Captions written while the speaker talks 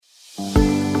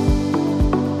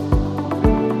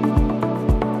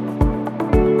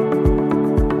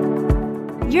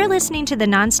listening to the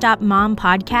Nonstop Mom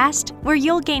podcast, where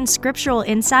you'll gain scriptural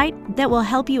insight that will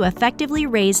help you effectively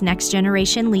raise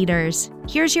next-generation leaders.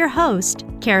 Here's your host,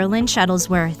 Carolyn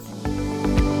Shuttlesworth.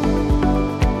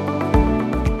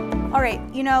 All right,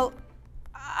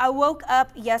 I woke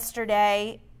up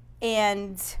yesterday,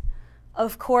 and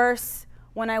of course,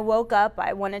 when I woke up,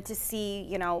 I wanted to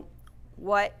see,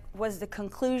 what was the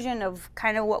conclusion of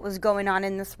kind of what was going on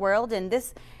in this world. And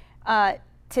this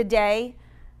today,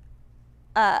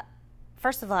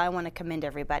 first of all, I want to commend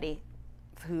everybody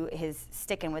who is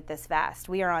sticking with this fast.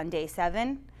 We are on day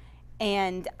 7,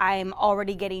 and I'm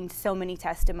already getting so many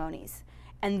testimonies.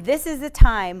 And this is a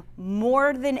time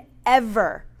more than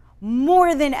ever,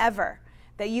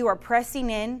 that you are pressing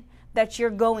in, that you're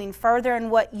going further in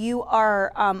what you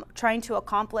are trying to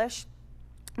accomplish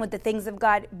with the things of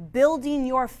God, building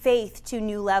your faith to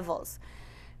new levels.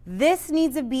 This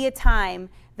needs to be a time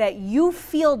that you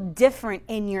feel different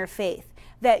in your faith,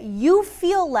 that you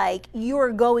feel like you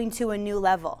are going to a new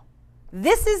level.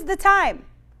 This is the time.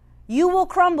 You will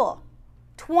crumble.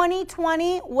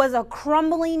 2020 was a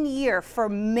crumbling year for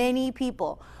many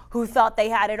people who thought they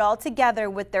had it all together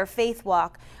with their faith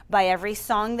walk, by every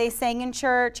song they sang in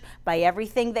church, by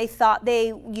everything they thought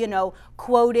they,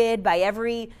 quoted, by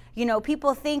every,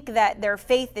 people think that their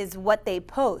faith is what they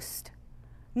post.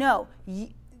 No,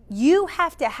 you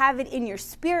have to have it in your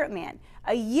spirit, man.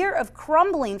 A year of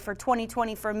crumbling for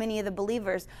 2020 for many of the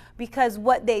believers, because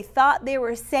what they thought they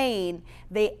were saying,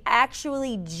 they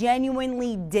actually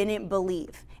genuinely didn't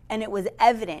believe. And it was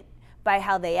evident by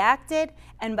how they acted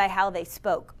and by how they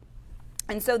spoke.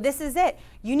 And so this is it.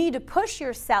 You need to push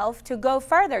yourself to go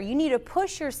further. You need to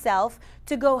push yourself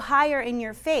to go higher in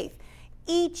your faith.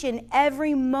 Each and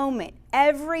every moment,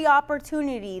 every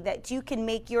opportunity that you can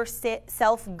make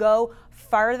yourself go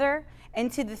further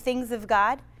into the things of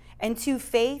God, into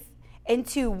faith,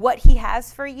 into what He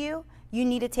has for you, you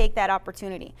need to take that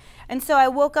opportunity. And so I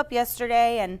woke up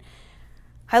yesterday and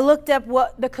I looked up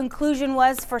what the conclusion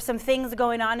was for some things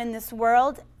going on in this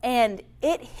world, and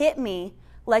it hit me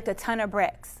like a ton of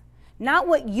bricks. Not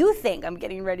what you think I'm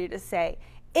getting ready to say.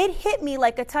 It hit me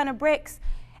like a ton of bricks.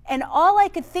 And all I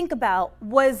could think about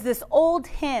was this old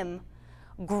hymn,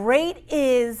 "Great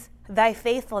is thy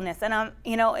faithfulness." And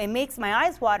it makes my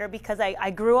eyes water because I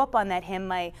grew up on that hymn.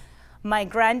 My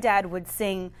granddad would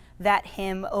sing that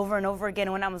hymn over and over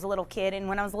again when I was a little kid. And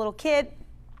when I was a little kid,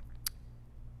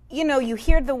 you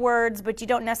hear the words, but you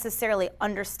don't necessarily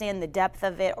understand the depth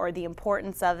of it or the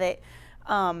importance of it.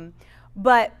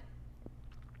 But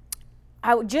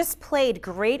I just played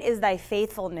 "Great is thy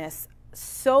faithfulness"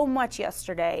 so much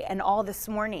yesterday and all this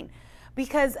morning,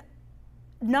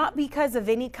 not because of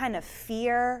any kind of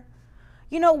fear.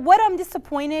 What I'm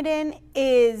disappointed in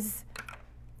is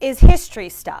history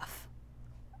stuff.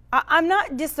 I'm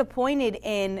not disappointed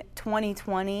in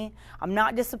 2020. I'm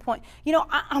not disappointed.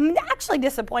 I'm actually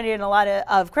disappointed in a lot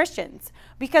of Christians,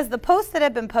 because the posts that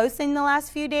I've been posting the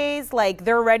last few days, like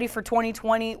they're ready for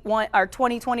 2021 or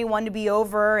 2021 to be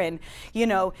over, and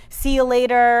see you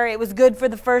later. It was good for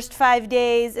the first 5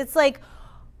 days. It's like,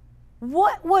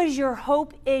 what was your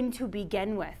hope in to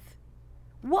begin with?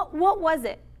 What was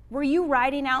it? Were you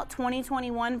riding out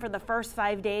 2021 for the first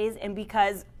 5 days, and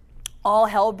because all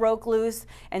hell broke loose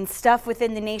and stuff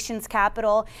within the nation's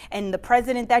capital and the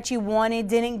president that you wanted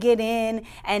didn't get in,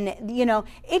 and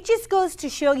it just goes to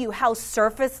show you how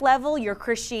surface level your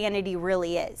Christianity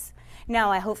really is.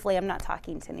 Now, hopefully I'm not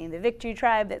talking to any of the Victory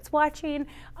Tribe that's watching,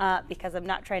 because I'm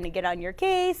not trying to get on your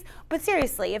case. But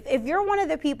seriously, if you're one of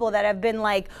the people that have been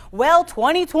like, well,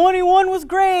 2021 was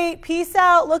great, peace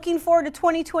out, looking forward to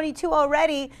 2022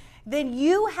 already, then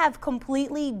you have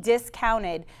completely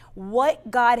discounted what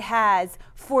God has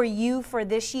for you for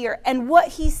this year and what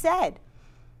He said.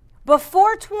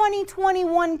 Before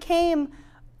 2021 came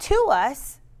to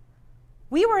us,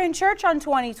 we were in church on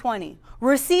 2020,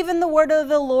 receiving the word of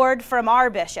the Lord from our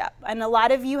bishop. And a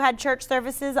lot of you had church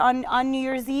services on New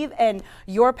Year's Eve, and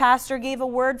your pastor gave a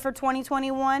word for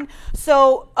 2021.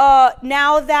 So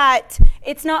now that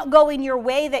it's not going your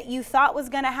way that you thought was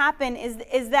going to happen,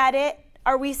 is that it?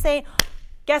 Are we saying,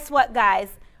 guess what, guys?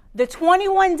 The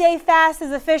 21-day fast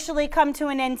has officially come to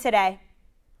an end today.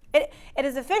 It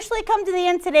has officially come to the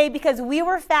end today because we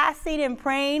were fasting and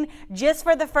praying just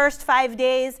for the first 5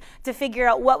 days to figure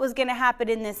out what was going to happen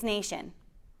in this nation.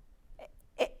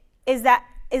 Is that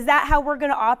how we're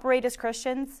going to operate as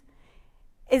Christians?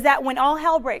 Is that when all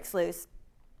hell breaks loose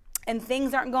and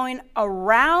things aren't going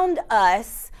around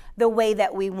us the way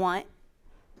that we want,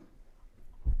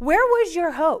 where was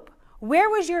your hope? Where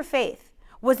was your faith?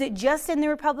 Was it just in the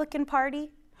Republican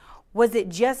Party? Was it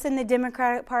just in the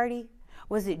Democratic Party?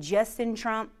 Was it just in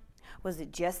Trump? Was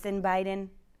it just in Biden?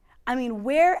 I mean,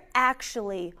 where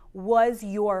actually was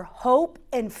your hope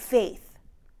and faith?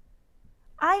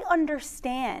 I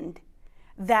understand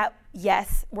that,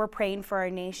 yes, we're praying for our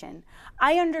nation.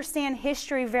 I understand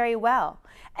history very well.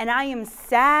 And I am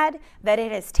sad that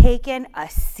it has taken a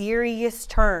serious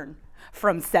turn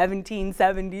from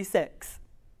 1776.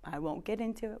 I won't get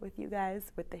into it with you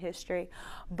guys with the history.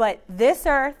 But this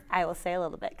earth, I will say a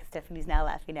little bit because Tiffany's now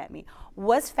laughing at me,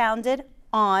 was founded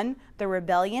on the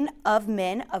rebellion of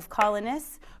men, of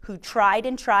colonists who tried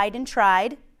and tried and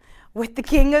tried with the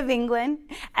King of England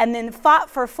and then fought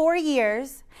for 4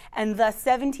 years, and thus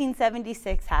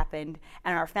 1776 happened,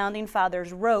 and our founding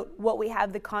fathers wrote what we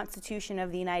have the Constitution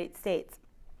of the United States,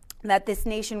 that this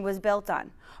nation was built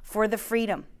on, for the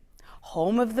freedom,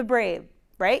 home of the brave,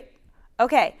 right?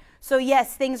 Okay, so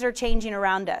yes, things are changing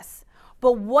around us,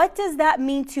 but what does that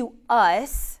mean to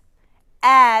us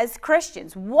as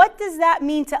Christians? What does that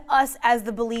mean to us as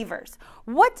the believers?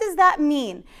 What does that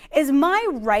mean? Is my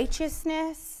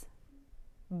righteousness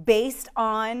based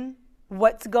on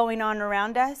what's going on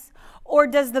around us? Or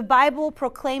does the Bible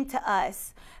proclaim to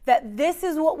us that this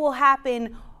is what will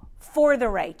happen for the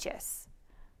righteous?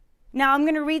 Now, I'm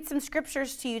going to read some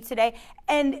scriptures to you today,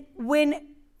 and when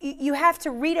you have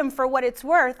to read them for what it's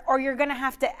worth, or you're going to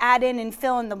have to add in and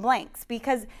fill in the blanks,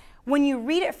 because when you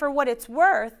read it for what it's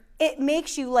worth, it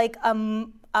makes you like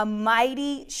a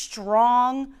mighty,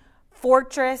 strong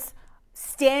fortress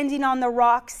standing on the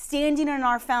rock, standing on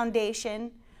our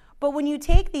foundation. But when you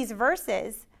take these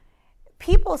verses,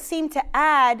 people seem to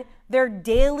add their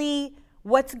daily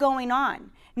what's going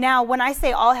on. Now, when I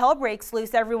say all hell breaks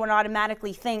loose, everyone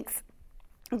automatically thinks,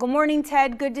 good morning,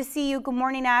 Ted. Good to see you. Good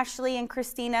morning, Ashley and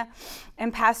Christina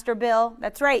and Pastor Bill.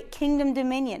 That's right, kingdom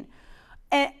dominion.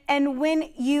 And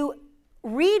when you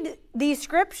read these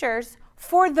scriptures,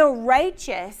 for the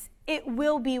righteous, it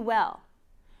will be well.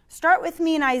 Start with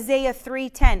me in Isaiah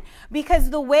 3:10, because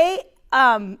the way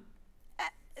that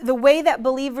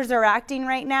believers are acting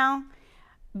right now,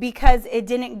 because it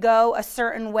didn't go a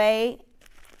certain way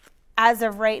as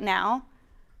of right now,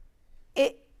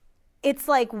 it's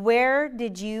like, where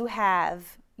did you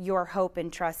have your hope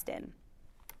and trust in?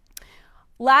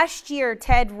 Last year,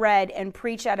 Ted read and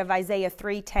preached out of Isaiah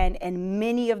 3:10 in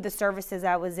many of the services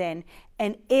I was in,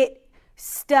 and it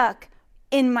stuck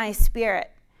in my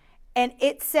spirit. And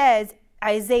it says,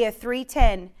 Isaiah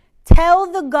 3:10,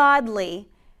 tell the godly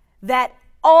that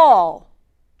all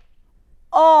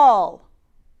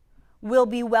will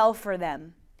be well for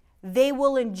them. They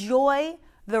will enjoy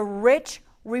the rich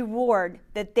reward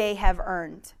that they have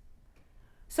earned.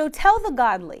 So tell the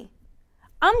godly,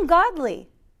 I'm godly.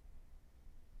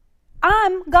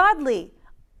 I'm godly.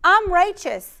 I'm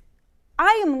righteous.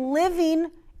 I am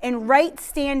living in right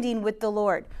standing with the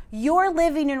Lord. You're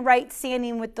living in right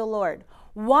standing with the Lord.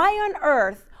 Why on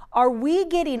earth are we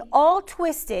getting all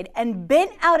twisted and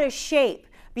bent out of shape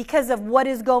because of what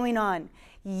is going on?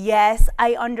 Yes,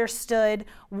 I understood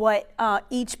what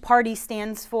each party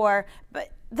stands for, but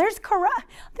there's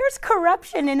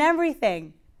corruption in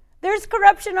everything. There's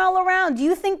corruption all around. Do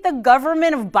you think the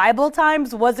government of Bible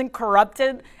times wasn't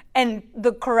corrupted, and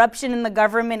the corruption in the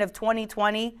government of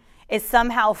 2020 is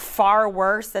somehow far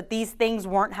worse, that these things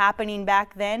weren't happening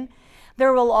back then?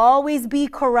 There will always be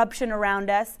corruption around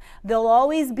us. There'll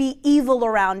always be evil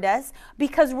around us,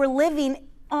 because we're living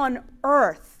on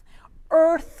earth,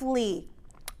 earthly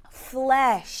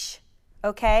flesh,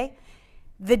 okay?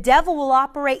 The devil will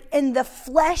operate in the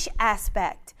flesh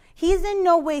aspect. He's in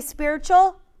no way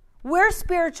spiritual. We're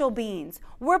spiritual beings.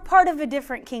 We're part of a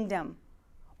different kingdom.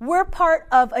 We're part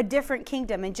of a different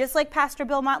kingdom. And just like Pastor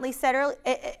Bill Motley said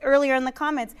earlier in the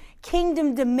comments,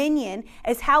 kingdom dominion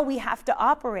is how we have to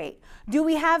operate. Do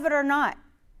we have it or not?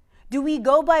 Do we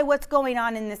go by what's going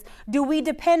on in this? Do we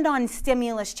depend on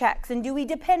stimulus checks? And do we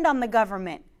depend on the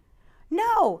government?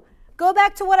 No. Go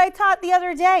back to what I taught the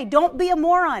other day. Don't be a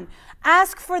moron.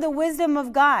 Ask for the wisdom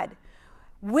of God.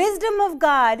 Wisdom of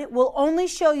God will only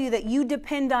show you that you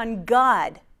depend on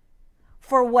God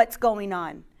for what's going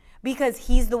on, because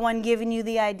He's the one giving you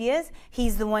the ideas.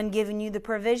 He's the one giving you the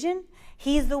provision.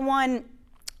 He's the one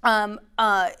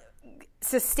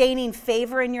sustaining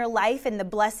favor in your life and the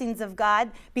blessings of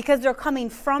God, because they're coming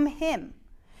from Him.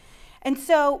 And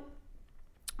so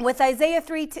with Isaiah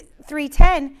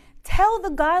 3:10, tell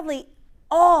the godly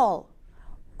all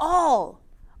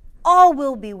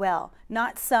will be well.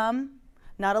 Not some,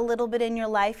 not a little bit in your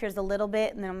life. Here's a little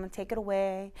bit, and then I'm going to take it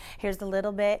away. Here's a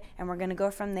little bit, and we're going to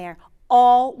go from there.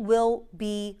 All will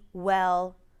be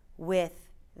well with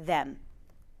them.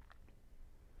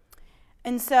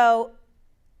 And so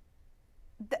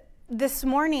this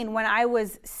morning when I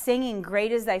was singing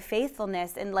Great Is Thy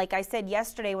Faithfulness, and like I said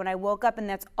yesterday when I woke up and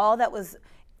that's all that was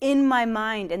in my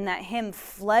mind and that hymn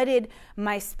flooded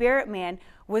my spirit, man,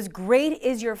 was great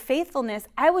is your faithfulness.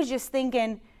 I was just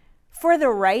thinking, for the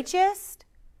righteous,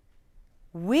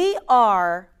 we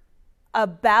are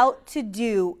about to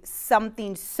do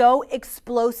something so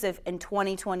explosive in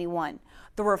 2021.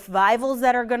 The revivals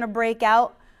that are going to break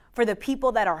out for the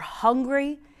people that are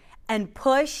hungry and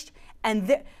pushed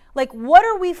and like, what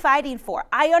are we fighting for?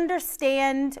 I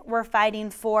understand we're fighting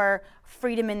for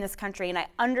freedom in this country, and I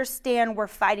understand we're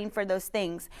fighting for those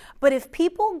things. But if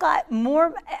people got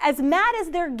more, as mad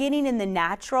as they're getting in the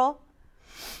natural,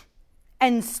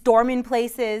 and storming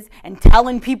places and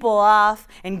telling people off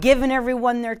and giving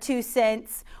everyone their 2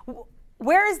 cents,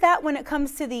 where is that when it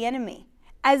comes to the enemy?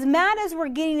 As mad as we're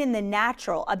getting in the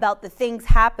natural about the things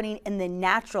happening in the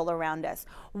natural around us,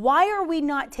 why are we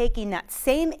not taking that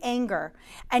same anger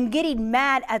and getting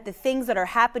mad at the things that are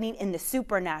happening in the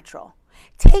supernatural?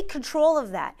 Take control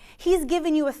of that. He's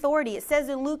given you authority. It says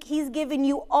in Luke, he's given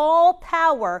you all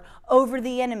power over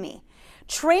the enemy.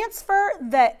 Transfer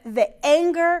the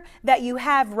anger that you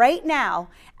have right now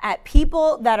at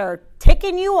people that are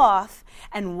ticking you off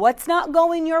and what's not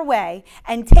going your way,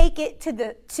 and take it to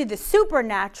the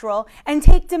supernatural and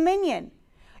take dominion.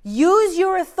 Use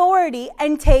your authority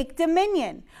and take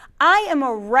dominion. I am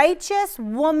a righteous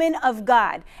woman of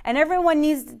God. And everyone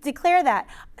needs to declare that.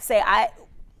 Say,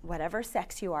 whatever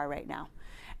sex you are right now.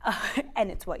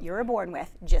 And it's what you were born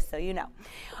with, just so you know.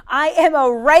 I am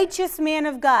a righteous man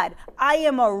of God. I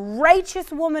am a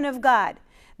righteous woman of God.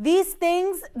 These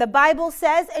things, the Bible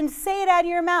says, and say it out of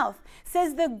your mouth,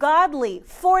 says the godly,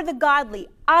 for the godly,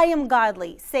 I am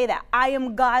godly. Say that, I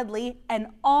am godly, and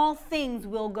all things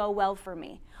will go well for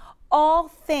me. All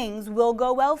things will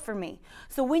go well for me.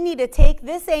 So we need to take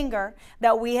this anger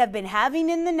that we have been having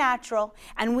in the natural,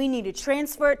 and we need to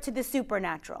transfer it to the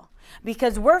supernatural.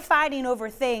 Because we're fighting over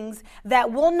things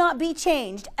that will not be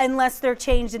changed unless they're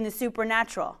changed in the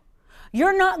supernatural.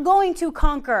 You're not going to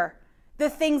conquer the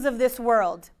things of this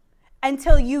world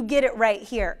until you get it right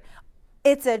here.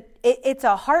 It's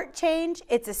a heart change.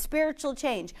 It's a spiritual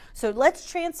change. So let's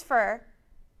transfer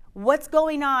what's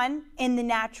going on in the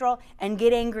natural and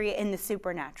get angry in the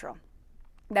supernatural.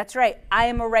 That's right. I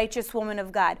am a righteous woman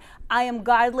of God. I am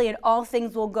godly, and all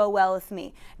things will go well with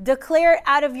me. Declare it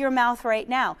out of your mouth right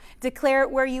now. Declare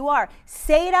it where you are.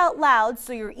 Say it out loud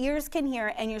so your ears can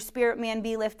hear and your spirit man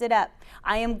be lifted up.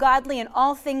 I am godly, and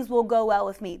all things will go well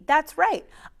with me. That's right.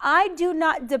 I do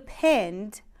not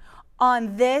depend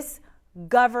on this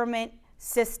government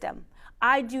system.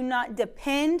 I do not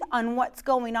depend on what's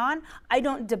going on. I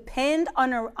don't depend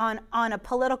on a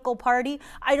political party.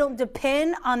 I don't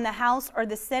depend on the House or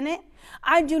the Senate.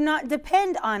 I do not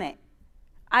depend on it.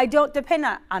 I don't depend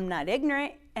on it. I'm not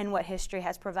ignorant in what history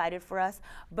has provided for us,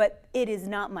 but it is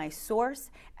not my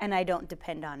source, and I don't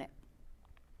depend on it.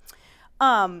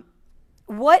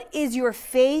 What is your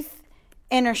faith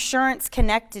and assurance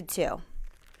connected to?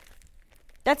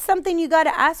 That's something you got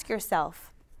to ask yourself.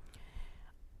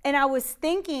 And I was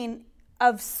thinking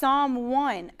of Psalm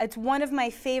 1. It's one of my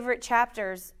favorite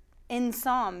chapters in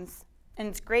Psalms, and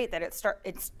it's great that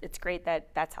it's great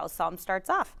that that's how Psalm starts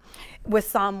off with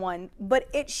Psalm 1. But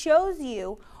it shows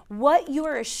you what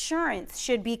your assurance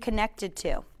should be connected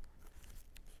to.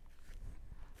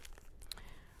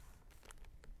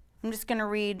 I'm just going to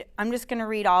read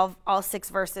all 6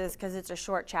 verses because it's a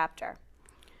short chapter.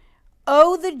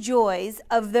 Oh, the joys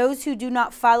of those who do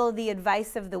not follow the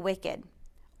advice of the wicked,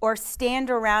 or stand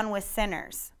around with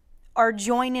sinners, or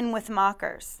join in with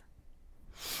mockers.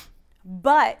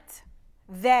 But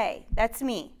they, that's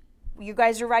me, you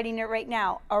guys are writing it right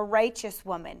now, a righteous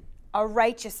woman, a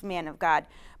righteous man of God,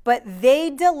 but they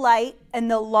delight in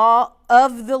the law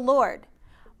of the Lord.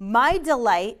 My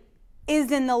delight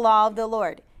is in the law of the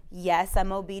Lord. Yes,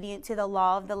 I'm obedient to the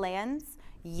law of the lands.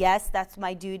 Yes, that's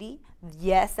my duty.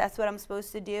 Yes, that's what I'm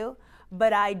supposed to do.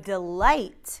 But I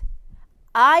delight,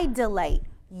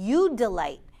 you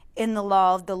delight in the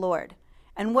law of the Lord.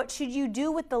 And what should you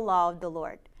do with the law of the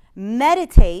Lord?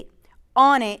 Meditate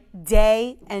on it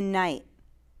day and night.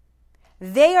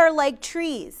 They are like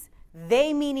trees.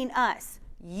 They meaning us,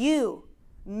 you,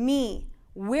 me.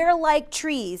 We're like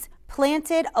trees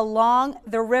planted along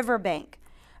the riverbank,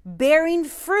 bearing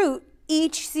fruit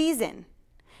each season.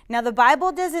 Now, the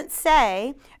Bible doesn't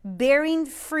say bearing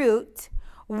fruit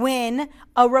when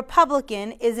a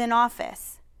Republican is in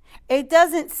office. It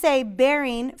doesn't say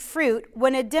bearing fruit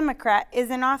when a Democrat is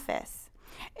in office.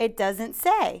 It doesn't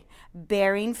say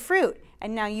bearing fruit.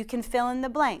 And now you can fill in the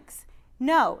blanks.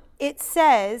 No, it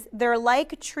says they're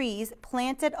like trees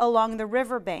planted along the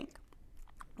riverbank.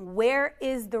 Where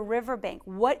is the riverbank?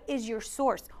 What is your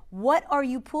source? What are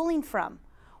you pulling from?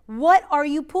 What are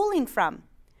you pulling from?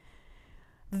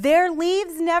 Their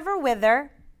leaves never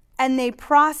wither, and they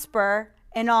prosper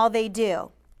in all they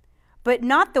do. But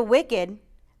not the wicked.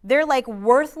 They're like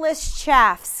worthless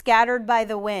chaff scattered by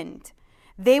the wind.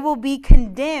 They will be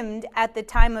condemned at the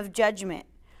time of judgment.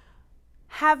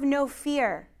 Have no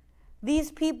fear.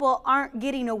 These people aren't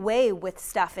getting away with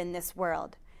stuff in this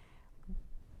world.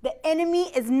 The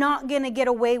enemy is not going to get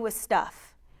away with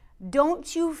stuff.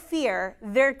 Don't you fear.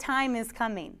 Their time is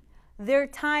coming. Their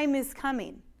time is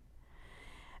coming.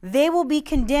 They will be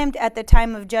condemned at the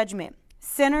time of judgment.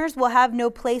 Sinners will have no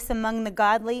place among the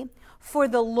godly, for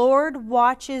the Lord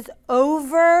watches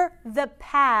over the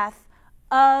path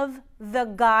of the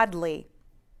godly.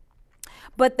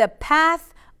 But the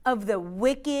path of the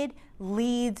wicked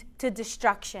leads to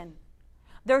destruction.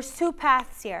 There's two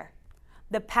paths here.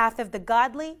 The path of the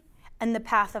godly and the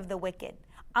path of the wicked.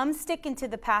 I'm sticking to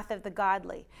the path of the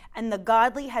godly. And the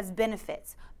godly has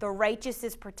benefits. The righteous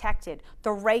is protected.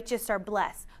 The righteous are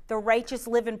blessed. The righteous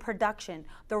live in production.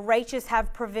 The righteous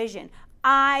have provision.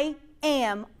 I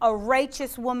am a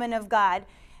righteous woman of God.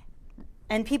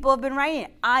 And people have been writing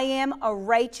it. I am a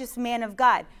righteous man of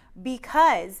God.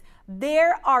 Because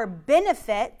there are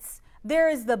benefits. There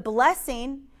is the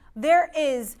blessing. There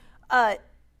is,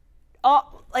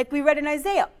 like we read in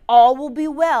Isaiah, all will be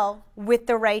well with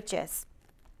the righteous.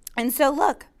 And so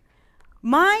look,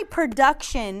 my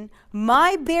production,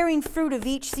 my bearing fruit of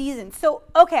each season. So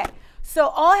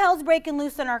all hell's breaking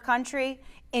loose in our country,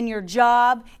 in your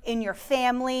job, in your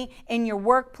family, in your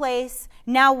workplace.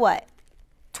 Now what?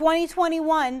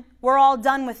 2021, we're all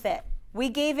done with it. We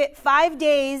gave it 5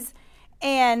 days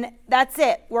and that's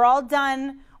it. We're all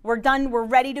done. We're done. We're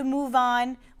ready to move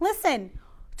on. Listen,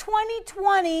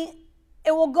 2020,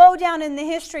 it will go down in the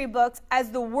history books as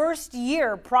the worst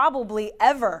year probably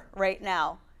ever right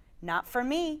now. Not for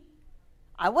me.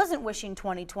 I wasn't wishing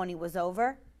 2020 was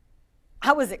over.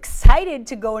 I was excited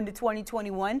to go into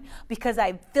 2021 because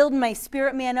I filled my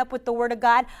spirit man up with the Word of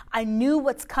God. I knew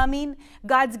what's coming.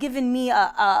 God's given me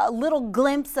a little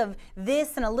glimpse of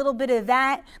this and a little bit of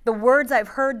that, the words I've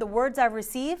heard, the words I've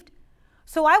received.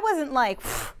 So I wasn't like,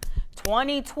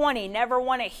 2020, never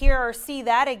want to hear or see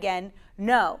that again.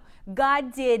 No,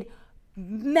 God did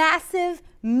massive,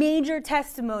 major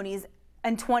testimonies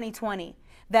in 2020.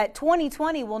 That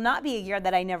 2020 will not be a year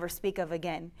that I never speak of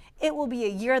again. It will be a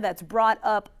year that's brought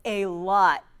up a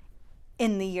lot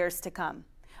in the years to come.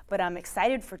 But I'm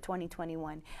excited for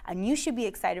 2021. And you should be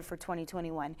excited for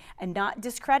 2021 and not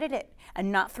discredit it and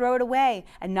not throw it away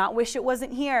and not wish it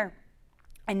wasn't here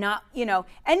and not,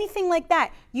 anything like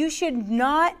that. You should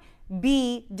not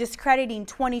be discrediting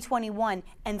 2021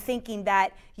 and thinking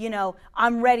that,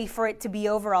 I'm ready for it to be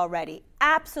over already.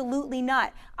 Absolutely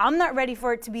not. I'm not ready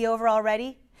for it to be over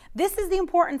already. This is the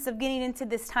importance of getting into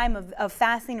this time of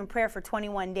fasting and prayer for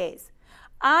 21 days.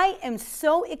 I am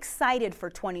so excited for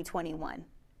 2021.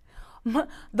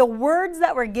 The words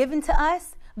that were given to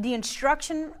us, the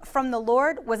instruction from the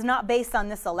Lord was not based on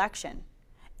this election.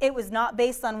 It was not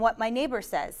based on what my neighbor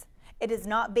says. It is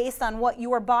not based on what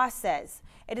your boss says.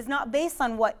 It is not based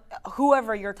on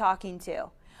whoever you're talking to.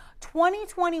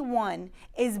 2021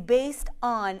 is based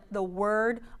on the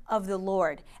word of the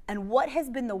Lord. And what has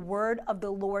been the word of the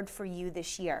Lord for you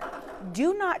this year?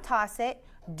 Do not toss it.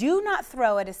 Do not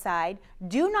throw it aside.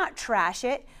 Do not trash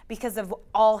it because of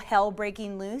all hell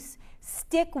breaking loose.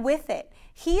 Stick with it.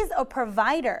 He's a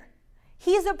provider.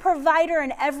 He's a provider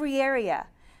in every area.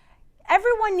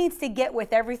 Everyone needs to get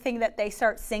with everything that they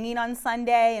start singing on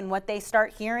Sunday and what they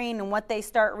start hearing and what they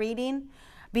start reading,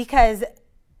 because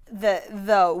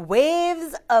the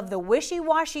waves of the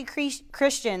wishy-washy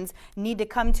Christians need to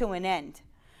come to an end.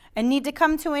 And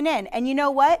you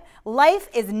know what? Life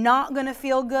is not going to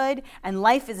feel good and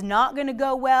life is not going to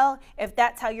go well if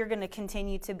that's how you're going to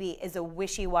continue to be, is a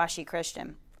wishy-washy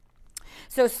Christian.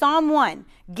 So Psalm 1,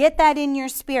 get that in your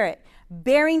spirit.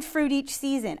 Bearing fruit each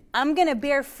season. I'm going to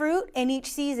bear fruit in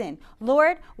each season.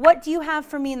 Lord, what do you have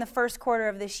for me in the first quarter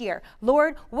of this year?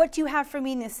 Lord, what do you have for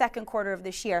me in the second quarter of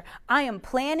this year? I am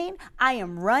planning, I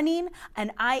am running,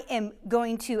 and I am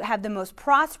going to have the most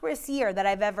prosperous year that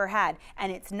I've ever had. And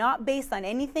it's not based on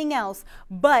anything else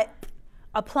but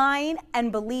applying and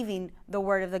believing the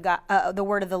word of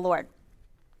the Lord.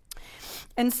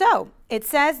 And so it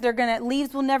says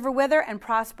leaves will never wither and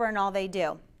prosper in all they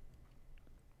do.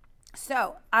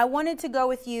 So I wanted to go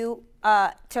with you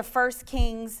to 1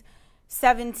 Kings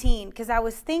 17 because I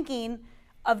was thinking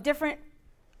of different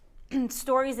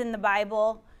stories in the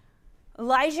Bible.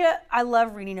 Elijah, I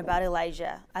love reading about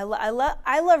Elijah. I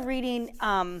love reading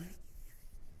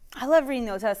I love reading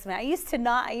the Old Testament.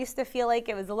 I used to feel like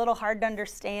it was a little hard to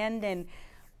understand,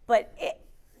 but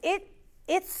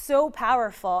it's so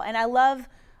powerful. And I love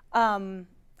some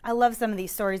of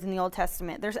these stories in the Old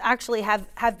Testament. There's actually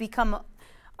have become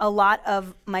a lot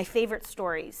of my favorite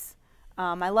stories.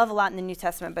 I love a lot in the New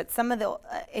Testament, but some of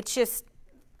it's just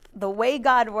the way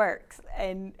God works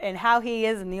and how he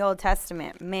is in the Old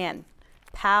Testament, man,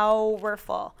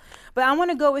 powerful. But I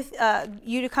want to go with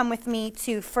you to come with me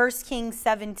to 1 Kings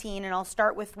 17, and I'll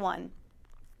start with 1.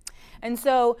 And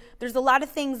so there's a lot of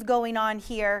things going on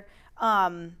here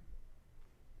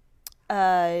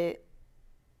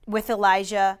with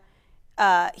Elijah.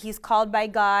 He's called by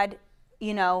God,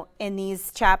 in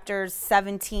these chapters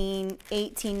 17,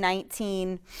 18,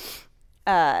 19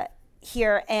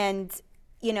 here. And,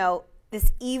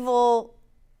 this evil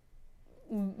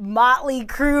motley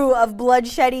crew of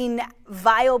bloodshedding,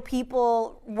 vile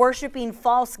people worshiping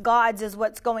false gods is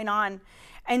what's going on.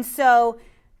 And so,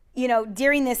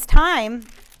 during this time,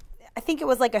 I think it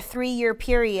was like a 3-year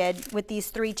period with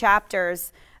these 3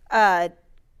 chapters,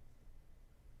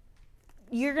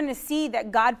 you're going to see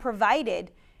that God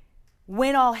provided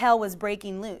when all hell was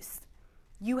breaking loose.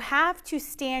 You have to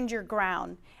stand your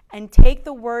ground and take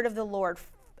the word of the Lord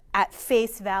at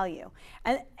face value.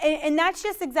 And that's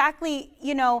just exactly,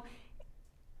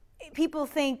 people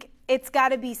think it's got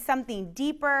to be something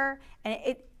deeper.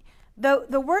 And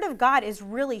the word of God is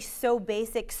really so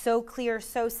basic, so clear,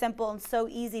 so simple, and so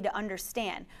easy to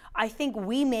understand. I think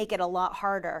we make it a lot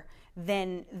harder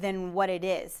than what it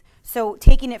is. So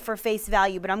taking it for face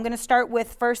value. But I'm going to start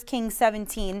with 1 Kings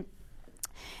 17.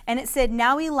 And it said,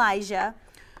 now Elijah...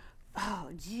 Oh,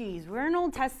 geez, we're in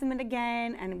Old Testament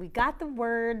again, and we got the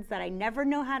words that I never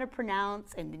know how to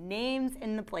pronounce and the names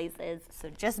in the places, so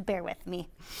just bear with me.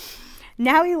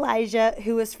 Now Elijah,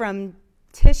 who was from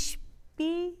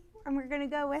Tishbe, and we're going to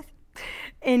go with,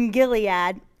 in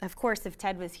Gilead. Of course, if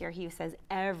Ted was here, he says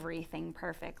everything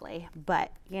perfectly,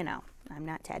 but, I'm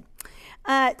not Ted.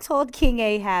 Told King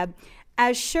Ahab,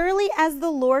 as surely as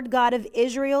the Lord God of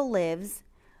Israel lives,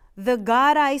 the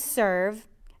God I serve,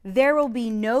 there will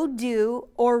be no dew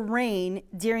or rain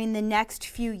during the next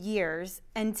few years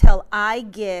until I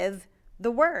give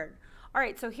the word. All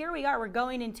right, so here we are. We're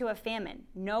going into a famine.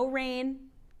 No rain,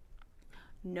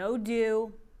 no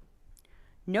dew,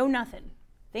 no nothing.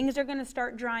 Things are going to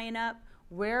start drying up.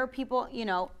 Where people,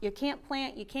 you can't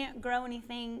plant, you can't grow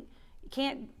anything, you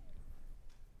can't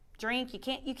drink,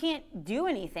 you can't do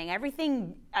anything.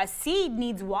 Everything, a seed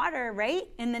needs water, right?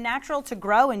 In the natural to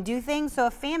grow and do things. So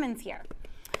a famine's here.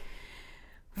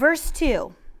 Verse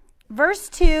 2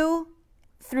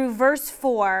 through verse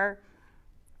 4,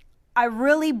 I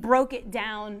really broke it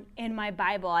down in my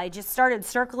Bible. I just started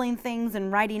circling things and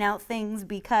writing out things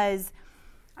because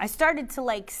I started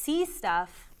to see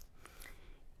stuff.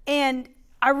 And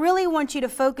I really want you to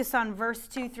focus on verse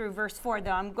 2 through verse 4,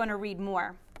 though I'm going to read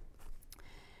more.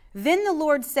 Then the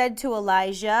Lord said to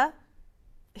Elijah,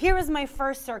 here was my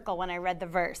first circle when I read the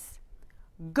verse,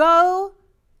 go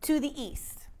to the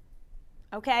east.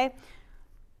 Okay,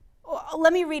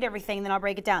 let me read everything, then I'll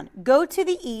break it down. Go to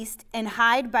the east and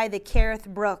hide by the Kerith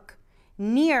brook,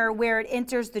 near where it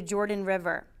enters the Jordan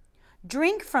River.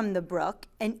 Drink from the brook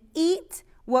and eat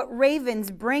what ravens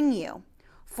bring you,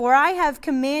 for I have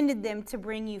commanded them to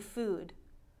bring you food.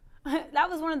 That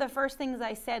was one of the first things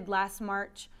I said last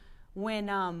March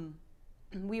when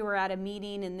we were at a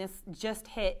meeting and this just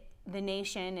hit the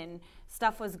nation and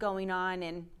stuff was going on.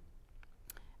 And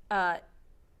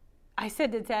I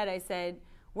said to Ted,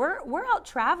 we're out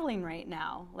traveling right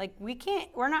now.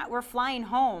 We're flying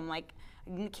home.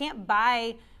 You can't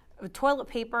buy toilet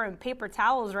paper and paper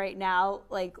towels right now.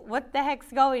 What the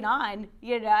heck's going on?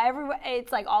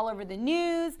 It's all over the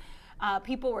news.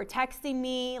 People were texting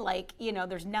me,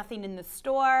 there's nothing in the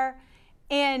store.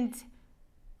 And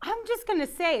I'm just going to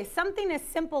say something as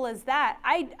simple as that.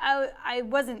 I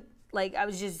wasn't I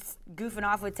was just goofing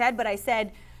off with Ted, but I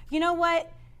said, you know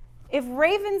what? If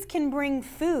ravens can bring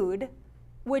food,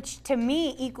 which to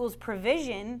me equals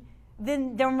provision,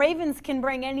 then ravens can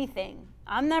bring anything.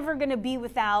 I'm never going to be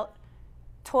without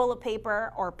toilet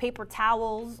paper or paper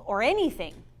towels or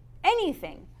anything.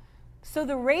 So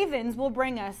the ravens will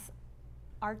bring us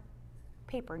our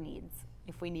paper needs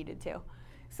if we needed to.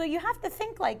 So you have to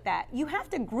think like that. You have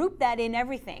to group that in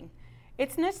everything.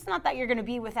 It's not that you're going to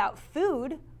be without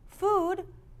food. Food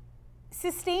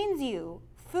sustains you.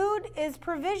 Food is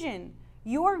provision.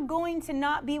 You're going to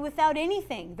not be without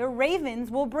anything. The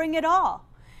ravens will bring it all.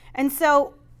 And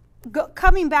so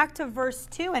coming back to verse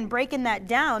 2 and breaking that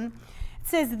down, it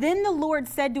says, then the Lord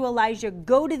said to Elijah,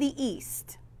 go to the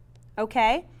east.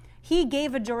 Okay? He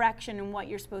gave a direction in what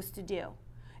you're supposed to do.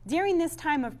 During this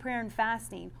time of prayer and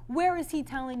fasting, where is he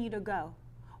telling you to go?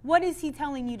 What is he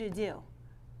telling you to do?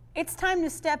 It's time to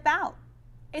step out.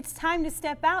 It's time to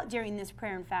step out during this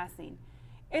prayer and fasting.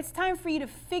 It's time for you to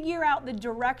figure out the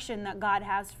direction that God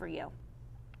has for you.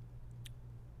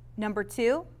 Number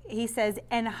 2, he says,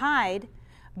 and hide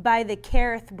by the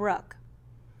Kerith brook.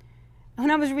 When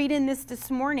I was reading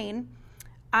this morning,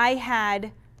 I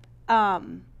had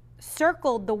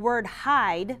circled the word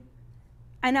hide,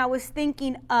 and I was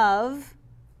thinking of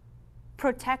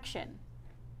protection.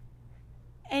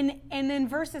 And then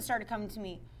verses started coming to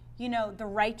me. You know, the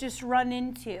righteous run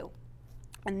into,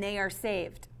 and they are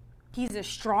saved. He's a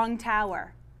strong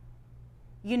tower.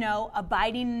 You know,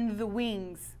 abiding in the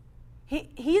wings.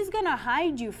 He's going to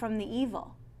hide you from the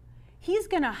evil. He's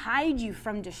going to hide you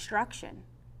from destruction.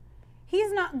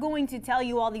 He's not going to tell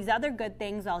you all these other good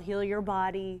things. I'll heal your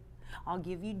body. I'll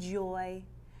give you joy.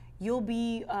 You'll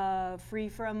be free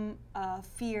from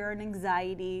fear and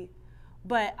anxiety.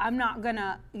 But I'm not going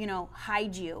to,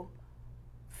 hide you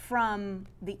from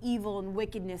the evil and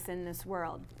wickedness in this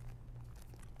world.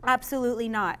 Absolutely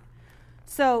not.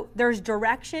 So there's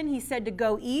direction. He said to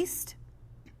go east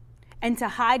and to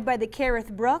hide by the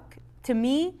Kerith brook. To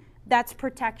me, that's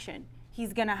protection.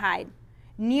 He's going to hide.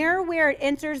 Near where it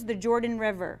enters the Jordan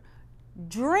River,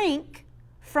 drink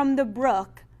from the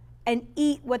brook and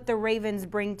eat what the ravens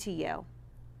bring to you.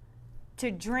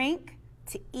 To drink,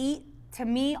 to eat, to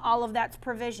me, all of that's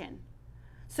provision.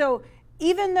 So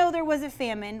even though there was a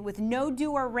famine with no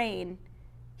dew or rain,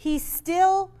 he's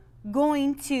still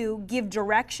going to give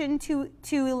direction to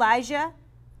Elijah,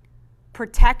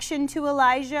 protection to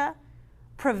Elijah,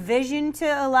 provision to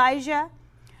Elijah.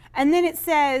 And then it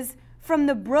says, from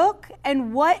the brook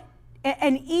and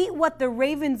eat what the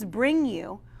ravens bring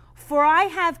you, for I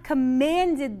have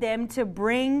commanded them to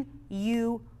bring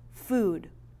you food.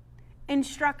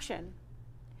 Instruction.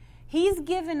 He's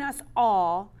given us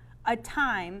all a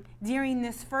time during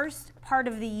this first part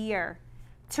of the year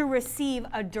to receive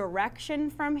a direction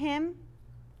from him,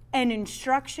 an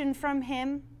instruction from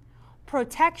him,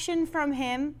 protection from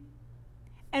him,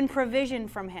 and provision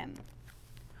from him.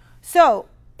 So,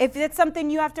 if it's something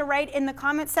you have to write in the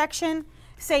comment section,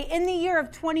 say, in the year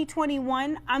of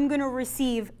 2021, I'm going to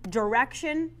receive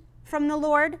direction from the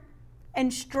Lord,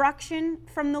 instruction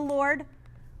from the Lord,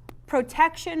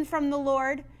 protection from the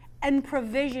Lord, and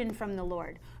provision from the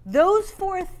Lord. Those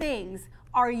 4 things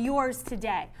are yours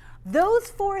today. Those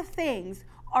 4 things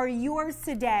are yours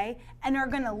today and are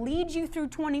going to lead you through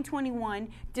 2021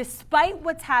 despite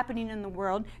what's happening in the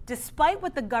world, despite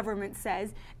what the government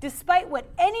says, despite what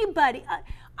anybody...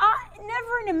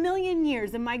 never in a million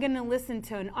years am I going to listen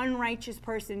to an unrighteous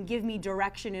person give me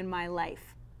direction in my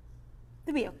life.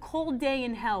 There'll be a cold day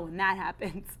in hell when that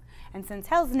happens. And since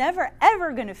hell's never,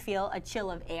 ever going to feel a chill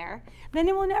of air, then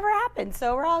it will never happen.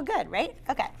 So we're all good, right?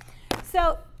 Okay.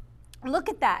 So look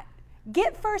at that.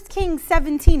 Get 1 Kings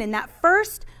 17 and that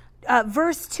first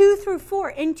verse 2 through 4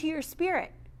 into your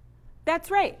spirit.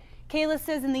 That's right. Kayla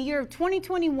says in the year of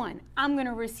 2021, I'm going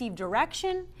to receive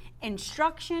direction,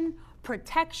 instruction,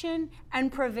 protection,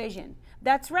 and provision.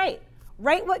 That's right.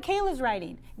 Write what Kayla's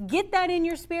writing. Get that in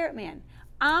your spirit, man.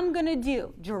 I'm going to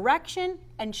do direction,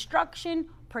 instruction,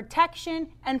 protection,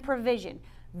 and provision.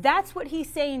 That's what he's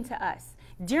saying to us.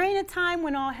 During a time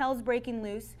when all hell's breaking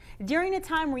loose, during a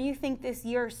time where you think this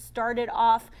year started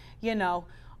off,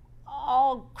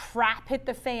 all crap hit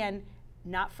the fan,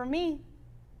 not for me.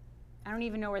 I don't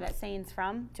even know where that saying's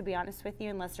from, to be honest with you,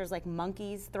 unless there's like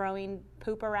monkeys throwing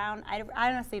poop around. I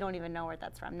honestly don't even know where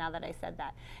that's from now that I said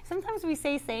that. Sometimes we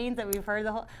say sayings that we've heard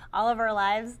all of our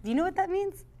lives. Do you know what that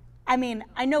means? I mean,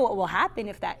 I know what will happen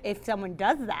if someone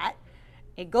does that.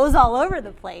 It goes all over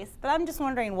the place, but I'm just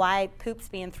wondering why poop's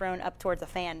being thrown up towards a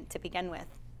fan to begin with.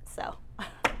 So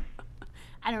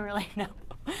I don't really know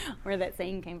where that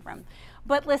saying came from.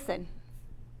 But listen,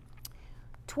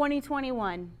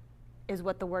 2021 is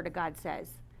what the Word of God says.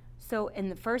 So in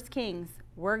the 1 Kings,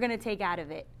 we're going to take out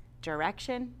of it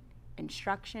direction,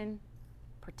 instruction,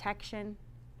 protection,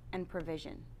 and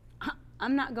provision.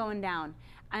 I'm not going down,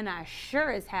 and I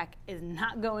sure as heck is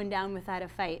not going down without a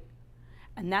fight.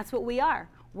 And that's what we are.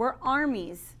 We're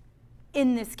armies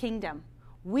in this kingdom.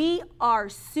 We are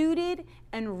suited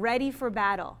and ready for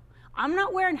battle. I'm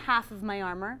not wearing half of my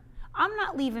armor. I'm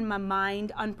not leaving my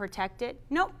mind unprotected.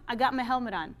 Nope, I got my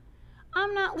helmet on.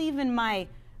 I'm not leaving my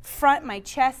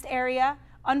chest area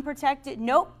unprotected.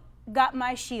 Nope, got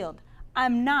my shield.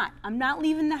 I'm not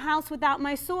leaving the house without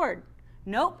my sword.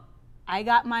 Nope, I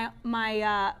got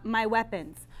my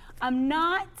weapons. I'm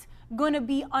not going to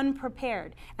be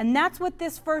unprepared. And that's what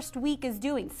this first week is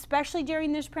doing, especially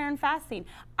during this prayer and fasting.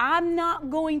 I'm not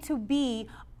going to be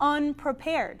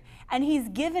unprepared. And he's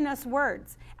given us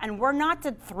words. And we're not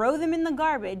to throw them in the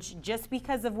garbage just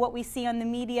because of what we see on the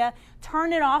media.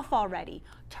 Turn it off already.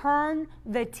 Turn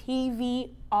the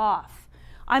TV off.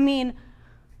 I mean,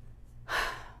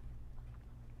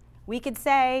 we could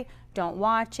say, don't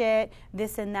watch it,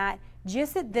 this and that.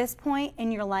 Just at this point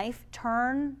in your life,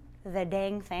 turn the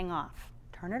dang thing off.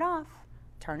 Turn it off.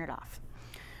 Turn it off.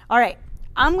 All right,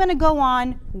 I'm going to go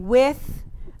on with,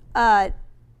 let's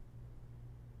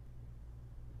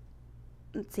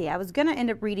see, I was going to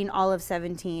end up reading all of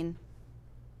 17.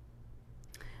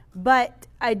 But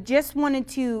I just wanted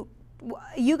to,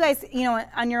 you guys,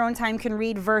 on your own time can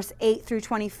read verse 8 through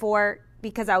 24,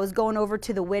 because I was going over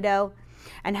to the widow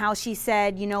and how she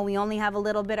said, we only have a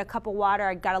little bit, a cup of water.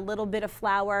 I got a little bit of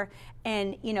flour.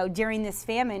 And, during this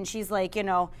famine, she's like,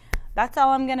 that's all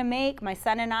I'm going to make. My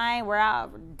son and I, we're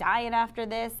out dying after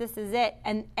this. This is it.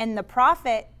 And the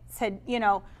prophet said,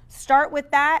 start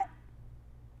with that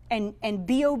and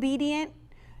be obedient.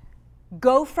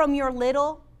 Go from your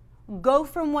little. Go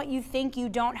from what you think you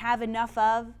don't have enough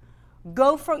of.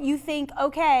 Go from, you think,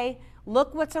 okay,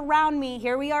 look what's around me.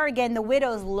 Here we are again. The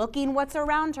widow's looking what's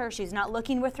around her. She's not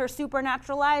looking with her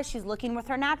supernatural eyes. She's looking with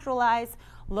her natural eyes.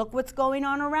 Look what's going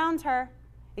on around her.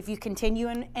 If you continue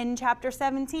in chapter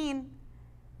 17,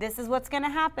 this is what's going to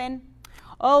happen.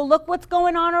 Oh, look what's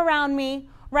going on around me.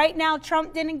 Right now,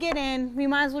 Trump didn't get in. We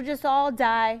might as well just all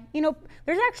die.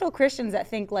 There's actual Christians that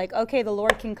think like, okay, the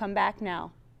Lord can come back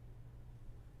now.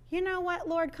 You know what,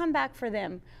 Lord, come back for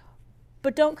them.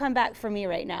 But don't come back for me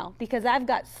right now, because I've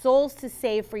got souls to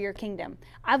save for your kingdom.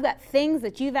 I've got things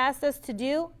that you've asked us to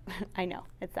do. I know,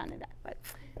 it sounded bad, but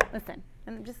listen,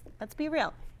 and just let's be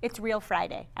real. It's Real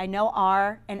Friday. I know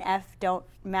R and F don't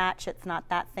match. It's not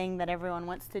that thing that everyone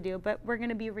wants to do, but we're going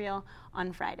to be real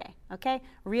on Friday, okay?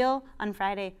 Real on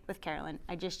Friday with Carolyn.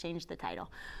 I just changed the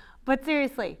title. But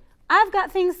seriously, I've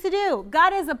got things to do.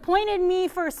 God has appointed me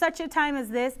for such a time as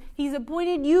this. He's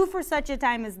appointed you for such a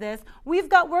time as this. We've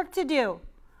got work to do.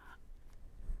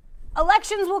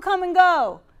 Elections will come and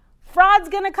go. Fraud's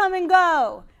going to come and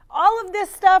go. All of this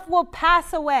stuff will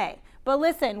pass away. But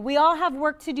listen, we all have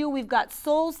work to do. We've got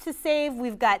souls to save.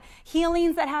 We've got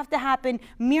healings that have to happen,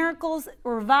 miracles,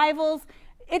 revivals.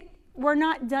 We're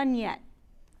not done yet.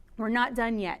 We're not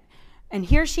done yet. And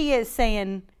here she is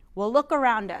saying, well, look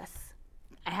around us.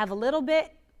 I have a little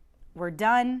bit. We're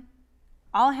done.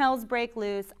 All hell's break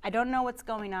loose. I don't know what's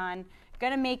going on.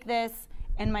 Gonna make this,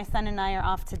 and my son and I are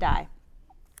off to die.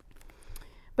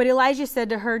 But Elijah said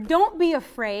to her, don't be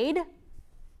afraid.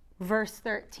 Verse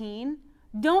 13.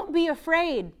 Don't be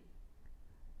afraid.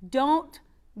 Don't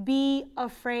be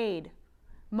afraid.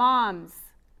 Moms,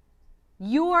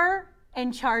 you're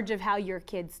in charge of how your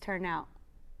kids turn out.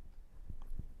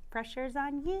 Pressure's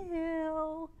on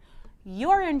you.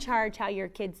 You're in charge how your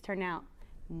kids turn out,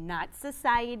 not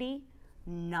society,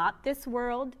 not this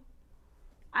world.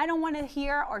 I don't want to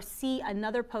hear or see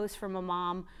another post from a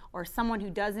mom or someone who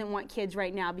doesn't want kids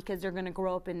right now because they're going to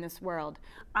grow up in this world.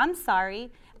 I'm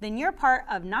sorry, then you're part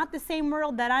of not the same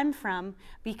world that I'm from,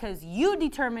 because you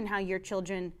determine how your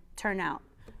children turn out.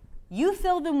 You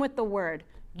fill them with the word.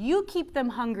 You keep them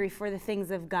hungry for the things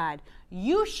of God.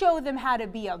 You show them how to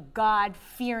be a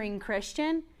God-fearing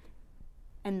Christian.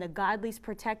 And the godly's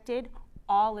protected,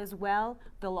 all is well,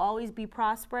 they'll always be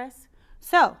prosperous.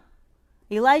 So,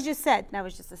 Elijah said, that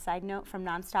was just a side note from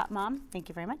Nonstop Mom, thank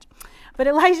you very much. But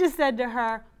Elijah said to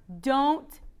her,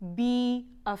 don't be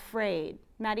afraid.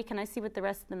 Maddie, can I see what the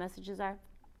rest of the messages are?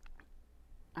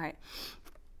 All right.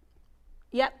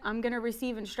 Yep, I'm going to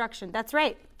receive instruction. That's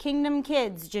right, Kingdom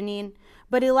Kids, Janine.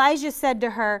 But Elijah said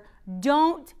to her,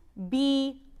 don't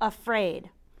be afraid.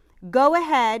 Go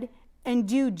ahead and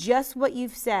do just what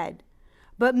you've said.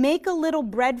 But make a little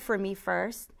bread for me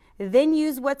first, then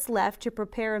use what's left to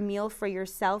prepare a meal for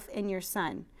yourself and your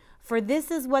son. For this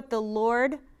is what the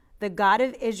Lord, the God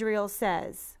of Israel,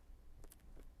 says.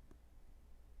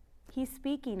 He's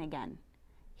speaking again.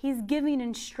 He's giving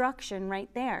instruction right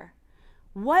there.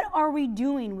 What are we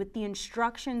doing with the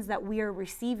instructions that we are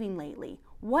receiving lately?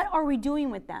 What are we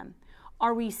doing with them?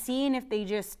 Are we seeing if they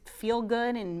just feel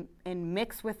good and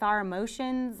mix with our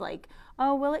emotions? Like,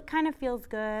 oh, well, it kind of feels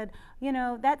good.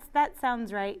 That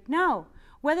sounds right. No.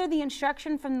 Whether the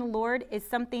instruction from the Lord is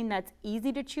something that's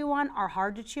easy to chew on or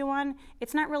hard to chew on,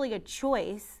 it's not really a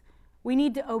choice. We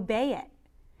need to obey it.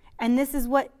 And this is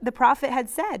what the prophet had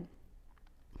said.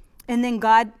 And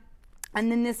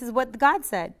then this is what God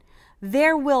said.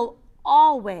 There will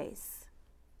always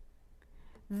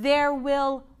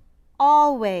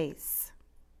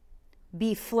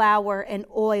be flour and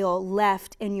oil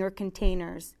left in your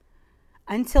containers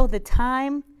until the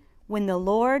time when the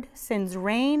Lord sends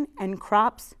rain and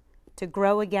crops to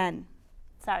grow again.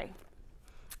 Sorry,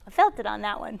 I felt it on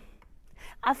that one.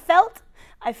 I felt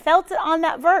it on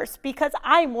that verse, because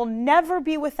I will never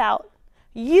be without.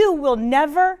 You will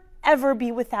never, ever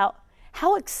be without.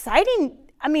 How exciting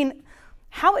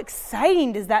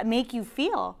does that make you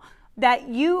feel? That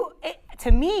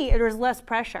to me, there's less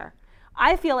pressure.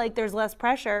 I feel like there's less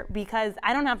pressure because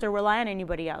I don't have to rely on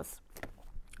anybody else.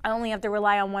 I only have to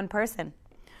rely on one person,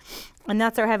 and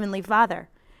that's our Heavenly Father.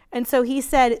 And so he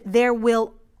said, there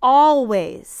will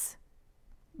always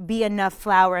be enough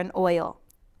flour and oil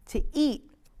to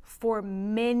eat for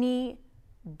many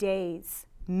days.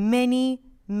 Many,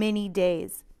 many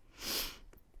days.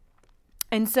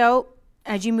 And so,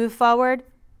 as you move forward,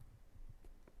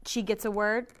 she gets a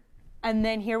word, and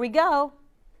then here we go.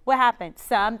 What happens?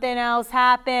 Something else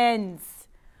happens.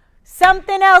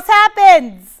 Something else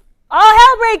happens. All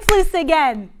hell breaks loose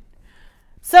again.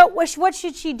 So what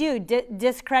should she do?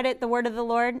 Discredit the word of the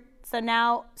Lord? So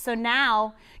now,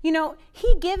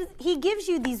 he gives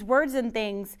you these words and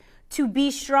things to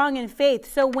be strong in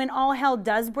faith. So when all hell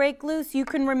does break loose, you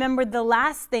can remember the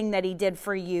last thing that he did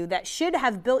for you that should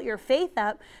have built your faith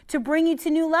up to bring you to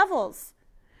new levels.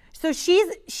 So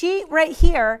she right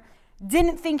here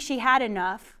didn't think she had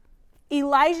enough.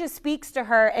 Elijah speaks to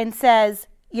her and says,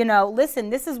 listen,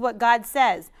 this is what God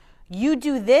says. You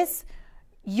do this,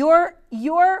 you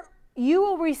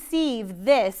will receive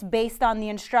this based on the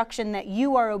instruction that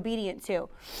you are obedient to.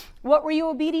 What were you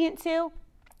obedient to?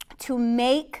 To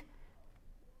make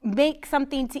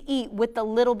something to eat with the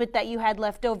little bit that you had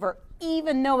left over,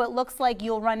 even though it looks like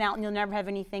you'll run out and you'll never have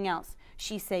anything else.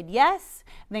 She said yes.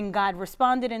 Then God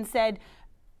responded and said,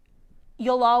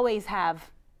 you'll always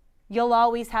have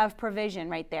provision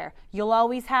right there. You'll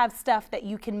always have stuff that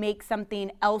you can make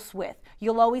something else with.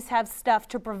 You'll always have stuff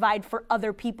to provide for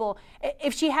other people.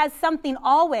 If she has something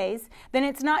always, then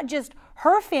it's not just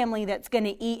her family that's going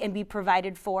to eat and be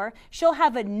provided for. She'll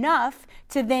have enough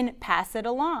to then pass it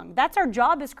along. That's our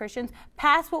job as Christians.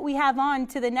 Pass what we have on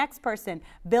to the next person.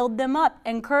 Build them up,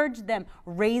 encourage them,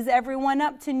 raise everyone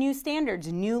up to new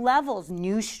standards, new levels,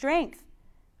 new strength.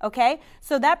 Okay,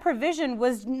 so that provision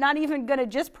was not even going to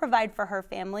just provide for her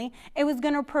family. It was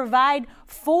going to provide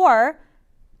for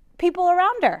people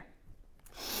around her.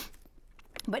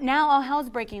 But now all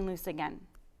hell's breaking loose again.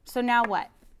 So now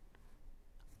what?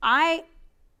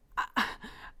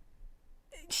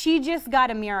 She just got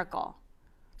a miracle.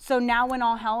 So now when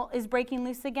all hell is breaking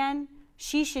loose again,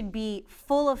 she should be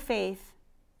full of faith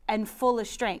and full of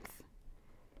strength.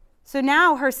 So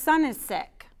now her son is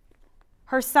sick.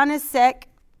 Her son is sick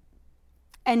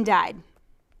and died.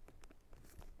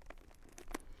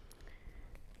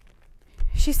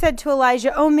 She said to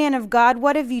Elijah, "O man of God,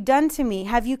 what have you done to me?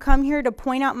 Have you come here to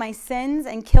point out my sins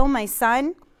and kill my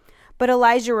son?" But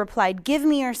Elijah replied, "Give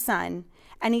me your son."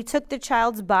 And he took the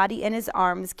child's body in his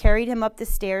arms, carried him up the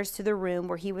stairs to the room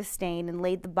where he was staying, and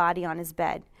laid the body on his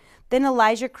bed. Then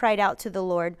Elijah cried out to the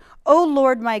Lord, "O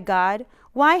Lord my God,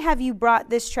 why have you brought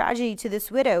this tragedy to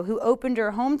this widow who opened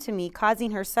her home to me,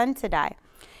 causing her son to die?"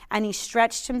 And he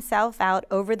stretched himself out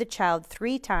over the child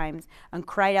 3 times and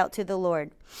cried out to the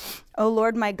Lord, "O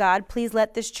Lord my God, please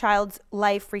let this child's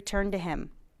life return to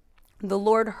him." The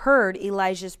Lord heard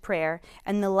Elijah's prayer,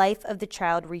 and the life of the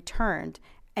child returned,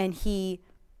 and he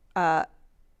revived.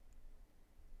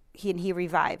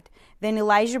 Then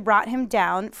Elijah brought him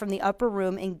down from the upper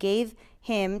room and gave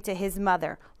him to his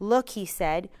mother. "Look," he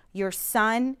said, "your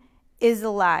son is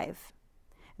alive."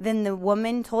 Then the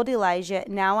woman told Elijah,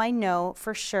 "Now I know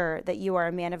for sure that you are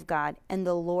a man of God, and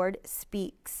the Lord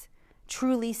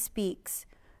truly speaks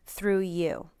through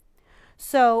you."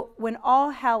 So when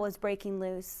all hell was breaking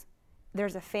loose,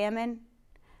 there's a famine.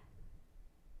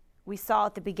 We saw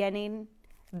at the beginning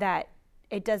that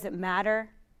it doesn't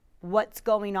matter what's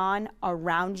going on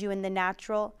around you in the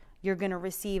natural. You're going to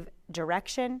receive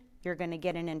direction. You're going to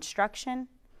get an instruction.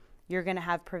 You're going to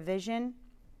have provision,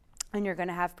 and you're going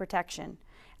to have protection.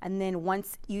 And then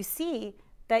once you see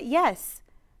that, yes,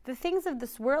 the things of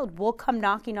this world will come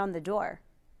knocking on the door.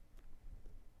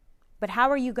 But how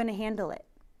are you going to handle it?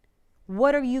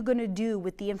 What are you going to do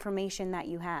with the information that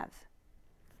you have?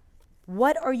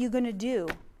 What are you going to do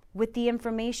with the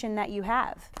information that you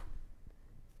have?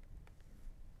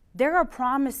 There are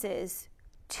promises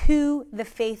to the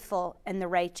faithful and the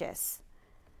righteous.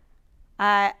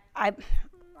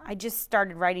 I just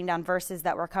started writing down verses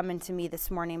that were coming to me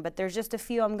this morning, but there's just a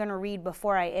few I'm going to read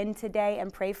before I end today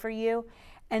and pray for you.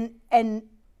 And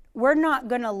we're not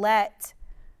going to let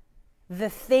the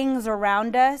things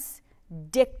around us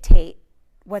dictate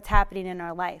what's happening in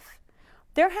our life.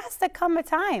 There has to come a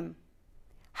time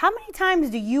How many times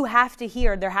do you have to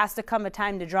hear there has to come a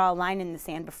time to draw a line in the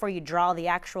sand before you draw the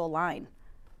actual line?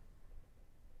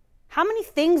 How many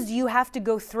things do you have to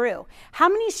go through? How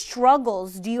many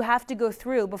struggles do you have to go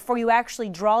through before you actually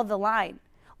draw the line?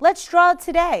 Let's draw it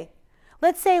today.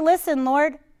 Let's say, listen,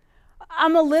 Lord,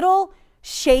 I'm a little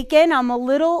shaken. I'm a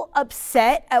little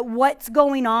upset at what's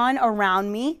going on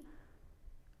around me,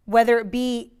 whether it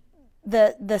be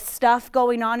the stuff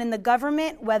going on in the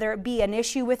government, whether it be an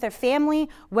issue with a family,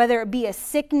 whether it be a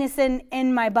sickness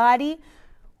in my body.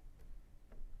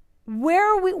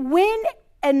 When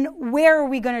and where are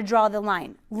we going to draw the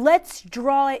line? Let's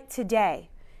draw it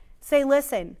today. Say,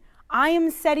 listen, I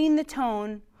am setting the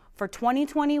tone for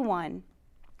 2021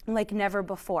 like never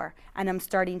before, and I'm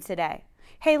starting today.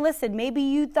 Hey, listen, maybe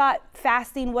you thought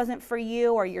fasting wasn't for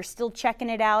you, or you're still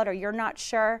checking it out, or you're not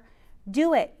sure.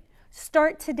 Do it.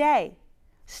 Start today.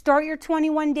 Start your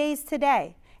 21 days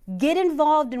today. Get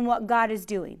involved in what God is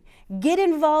doing. Get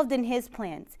involved in His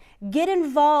plans. Get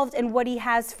involved in what He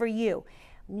has for you.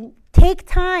 Take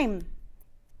time.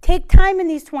 Take time in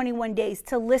these 21 days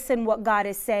to listen what God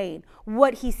is saying,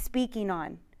 what He's speaking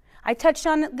on. I touched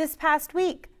on it this past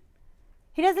week.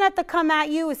 He doesn't have to come at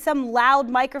you with some loud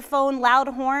microphone, loud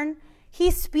horn.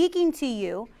 He's speaking to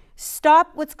you.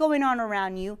 Stop what's going on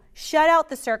around you. Shut out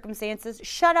the circumstances.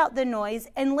 Shut out the noise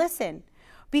and listen.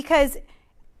 Because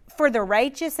for the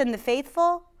righteous and the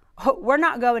faithful, we're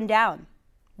not going down.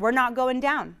 We're not going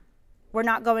down. We're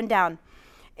not going down.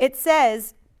 It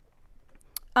says,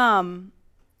 Psalm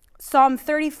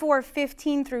 34,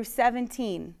 15 through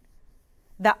 17,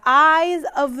 the eyes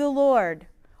of the Lord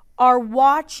are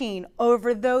watching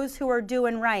over those who are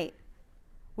doing right.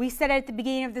 We said at the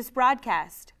beginning of this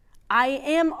broadcast, I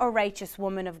am a righteous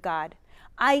woman of God.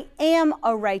 I am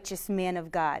a righteous man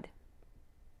of God.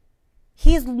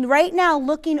 He's right now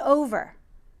looking over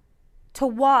to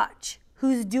watch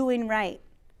who's doing right.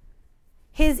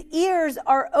 His ears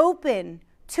are open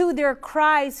to their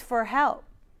cries for help.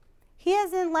 He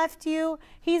hasn't left you.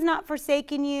 He's not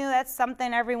forsaken you. That's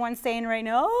something everyone's saying right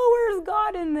now. Oh, where's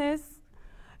God in this?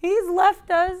 He's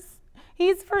left us.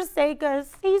 He's forsaken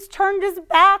us. He's turned his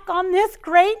back on this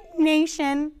great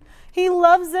nation. He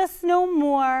loves us no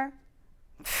more.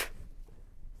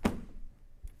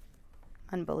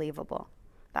 Unbelievable.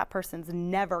 That person's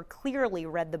never clearly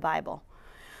read the Bible.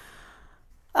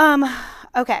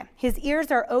 Okay. His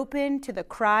ears are open to the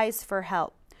cries for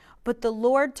help, but the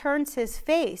Lord turns His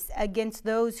face against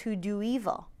those who do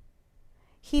evil.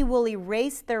 He will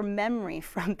erase their memory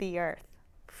from the earth.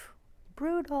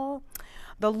 Brutal.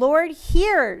 The Lord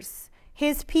hears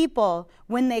His people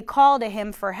when they call to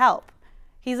Him for help.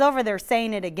 He's over there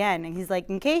saying it again. And He's like,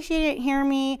 in case you didn't hear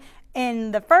me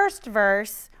in the first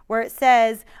verse where it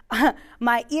says,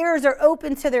 my ears are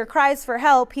open to their cries for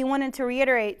help, He wanted to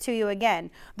reiterate to you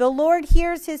again. The Lord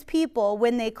hears His people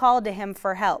when they call to Him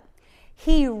for help.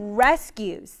 He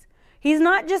rescues. He's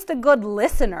not just a good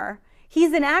listener.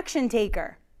 He's an action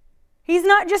taker. He's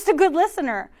not just a good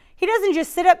listener. He doesn't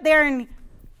just sit up there and,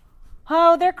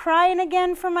 oh, they're crying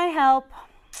again for my help.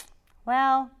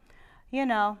 Well,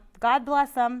 God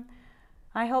bless them.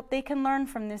 I hope they can learn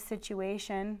from this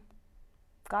situation.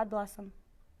 God bless them.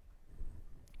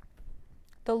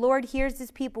 The Lord hears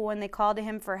His people when they call to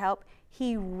Him for help.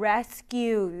 He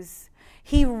rescues.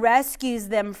 He rescues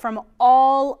them from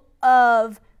all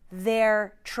of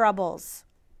their troubles.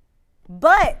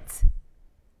 But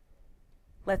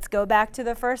let's go back to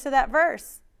the first of that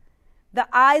verse. The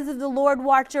eyes of the Lord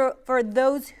watch for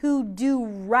those who do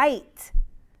right.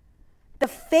 The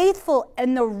faithful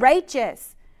and the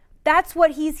righteous. That's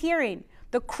what He's hearing.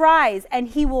 The cries, and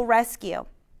He will rescue.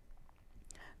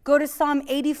 Go to Psalm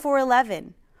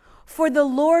 84:11. For the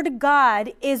Lord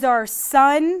God is our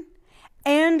sun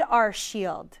and our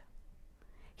shield.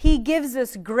 He gives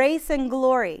us grace and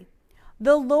glory.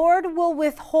 The Lord will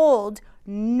withhold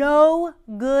no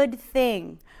good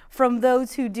thing from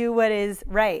those who do what is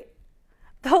right.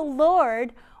 The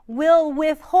Lord will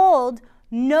withhold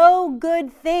no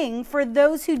good thing for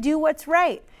those who do what's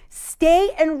right. Stay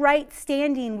in right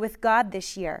standing with God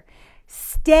this year.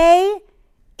 Stay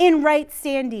in right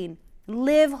standing.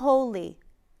 Live holy.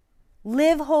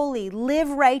 Live holy. Live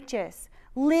righteous.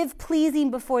 Live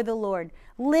pleasing before the Lord.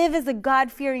 Live as a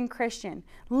God-fearing Christian.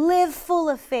 Live full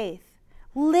of faith.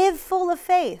 Live full of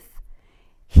faith.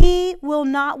 He will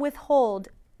not withhold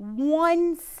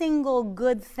one single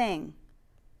good thing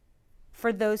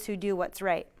for those who do what's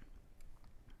right.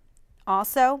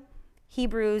 Also,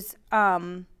 Hebrews, let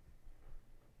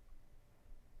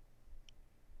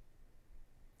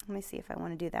me see if I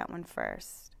want to do that one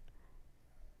first.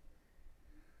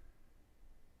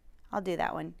 I'll do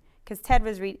that one. because Ted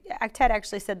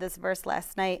actually said this verse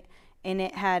last night, and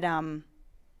it had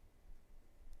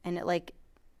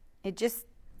it just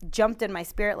jumped in my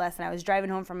spirit last night. I was driving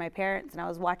home from my parents, and I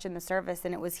was watching the service,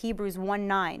 and it was Hebrews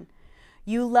 1:9.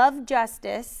 You love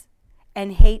justice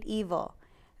and hate evil.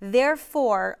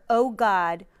 Therefore, O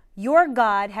God, your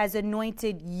God has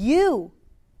anointed you.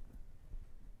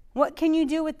 What can you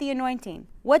do with the anointing?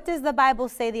 What does the Bible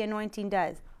say the anointing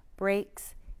does?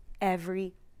 Breaks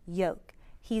every yoke.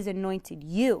 He's anointed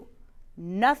you.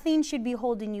 Nothing should be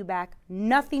holding you back.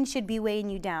 Nothing should be weighing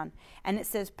you down. And it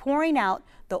says, pouring out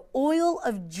the oil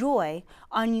of joy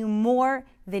on you more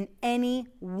than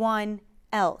anyone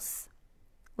else.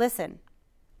 Listen,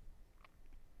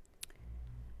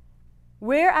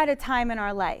 we're at a time in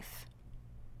our life.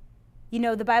 You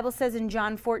know, the Bible says in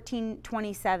John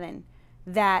 14:27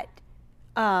 that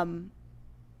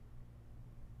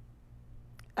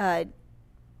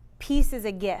peace is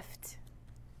a gift.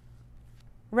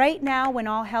 Right now, when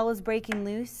all hell is breaking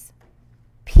loose,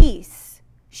 peace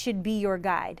should be your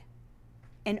guide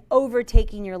and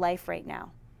overtaking your life right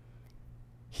now.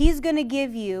 He's going to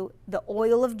give you the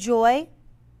oil of joy.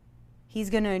 He's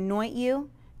going to anoint you.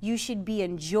 You should be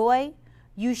in joy.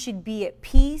 You should be at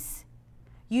peace.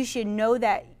 You should know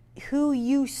that who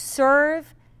you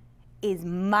serve is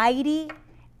mighty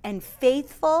and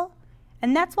faithful.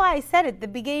 And that's why I said at the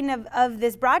beginning of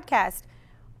this broadcast,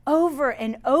 over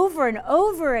and over and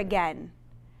over again,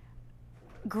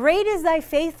 great is thy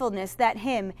faithfulness. That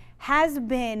hymn has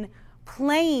been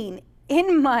playing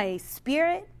in my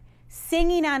spirit,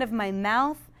 singing out of my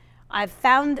mouth. I've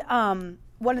found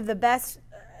one of the best,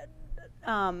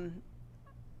 I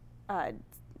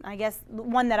guess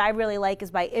one that I really like is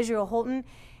by Israel Houghton.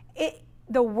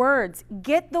 The words,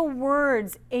 get the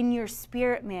words in your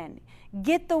spirit, man.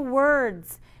 Get the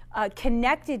words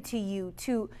connected to you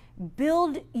to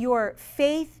build your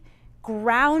faith,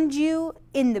 ground you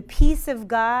in the peace of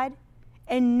God,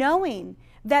 and knowing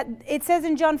that it says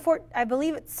in John 4, I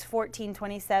believe it's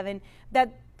 14:27,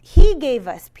 that he gave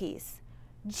us peace.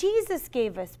 Jesus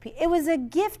gave us peace. It was a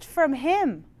gift from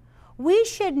him. We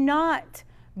should not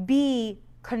be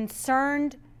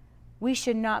concerned. We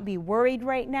should not be worried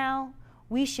right now.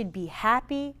 We should be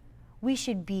happy. We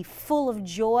should be full of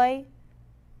joy.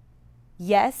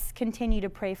 Yes, continue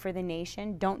to pray for the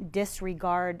nation. Don't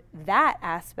disregard that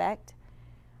aspect.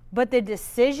 But the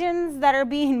decisions that are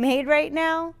being made right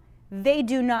now, they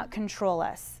do not control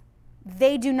us.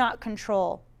 They do not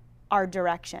control our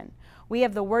direction. We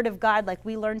have the Word of God, like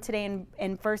we learned today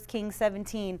in 1 Kings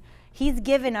 17. He's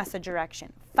given us a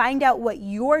direction. Find out what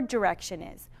your direction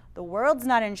is. The world's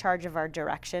not in charge of our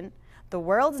direction. The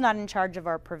world's not in charge of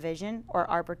our provision or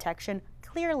our protection.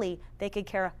 Clearly, they could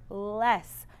care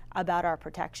less about our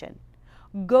protection.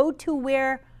 Go to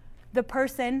where the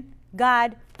person,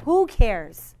 God, who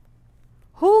cares?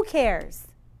 Who cares?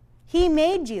 He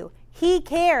made you. He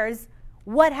cares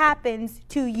what happens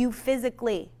to you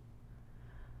physically.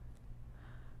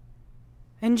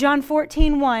 In John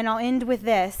 14:1, I'll end with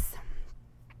this.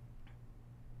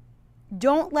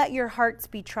 Don't let your hearts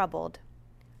be troubled.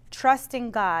 Trust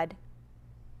in God.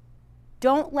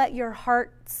 Don't let your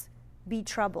hearts be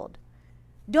troubled.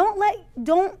 Don't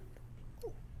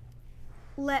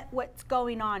let what's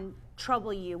going on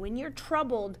trouble you. When you're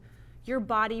troubled, your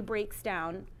body breaks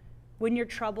down. When you're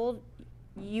troubled,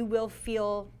 you will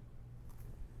feel...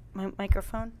 My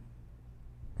microphone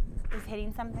is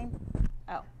hitting something?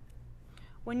 Oh.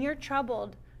 When you're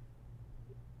troubled,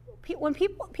 when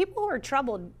people who are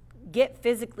troubled get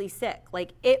physically sick,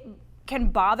 like it can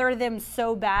bother them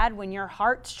so bad when your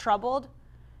heart's troubled,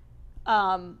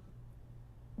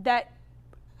 that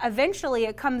eventually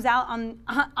it comes out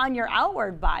on your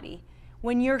outward body.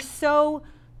 When you're so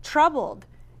troubled,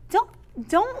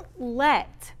 don't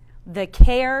let the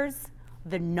cares,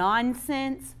 the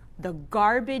nonsense, the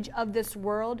garbage of this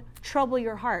world trouble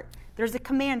your heart. There's a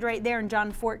command right there in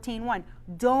John 14:1.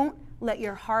 Don't let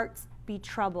your hearts be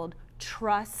troubled.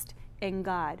 Trust in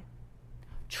God.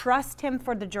 Trust him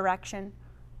for the direction.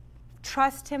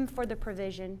 Trust him for the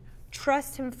provision.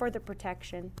 Trust him for the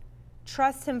protection.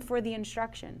 Trust him for the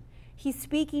instruction. He's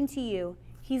speaking to you.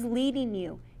 He's leading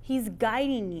you. He's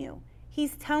guiding you.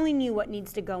 He's telling you what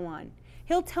needs to go on.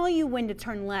 He'll tell you when to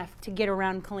turn left to get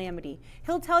around calamity.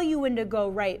 He'll tell you when to go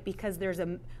right because there's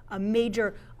a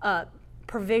major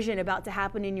provision about to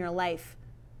happen in your life.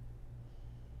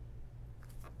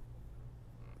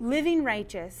 Living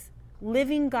righteous,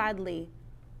 living godly,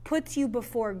 puts you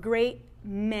before great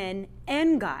men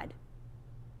and God.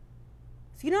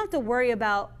 So you don't have to worry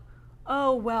about,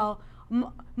 oh, well,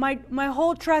 my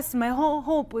whole trust, my whole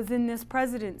hope was in this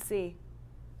presidency.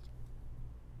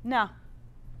 No.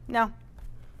 No.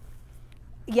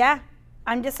 Yeah,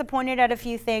 I'm disappointed at a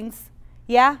few things.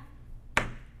 Yeah,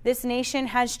 this nation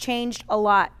has changed a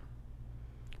lot.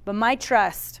 But my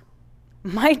trust,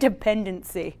 my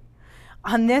dependency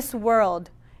on this world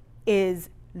is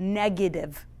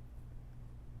negative.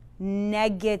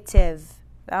 Negative.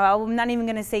 I'm not even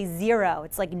going to say zero.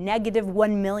 It's like negative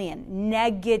 1 million.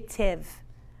 Negative.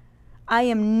 I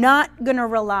am not going to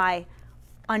rely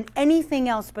on anything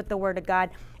else but the Word of God.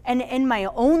 And in my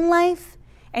own life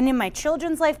and in my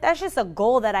children's life, that's just a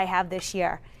goal that I have this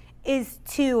year, is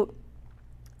to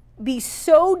be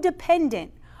so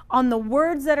dependent on the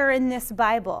words that are in this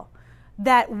Bible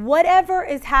that whatever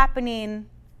is happening,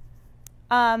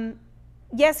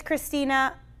 yes,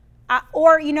 Christina,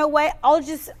 or you know what,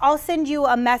 I'll send you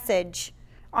a message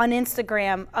on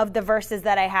Instagram of the verses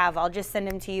that I have. I'll just send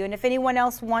them to you. And if anyone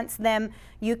else wants them,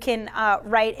 you can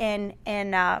write in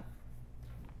and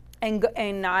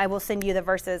I will send you the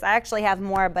verses. I actually have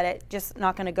more, but it's just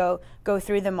not going to go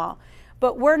through them all.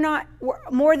 But we're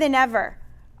more than ever,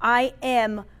 I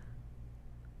am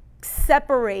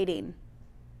separating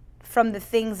from the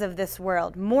things of this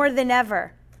world. More than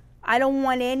ever. I don't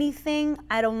want anything.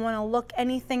 I don't want to look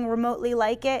anything remotely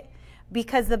like it,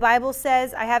 because the Bible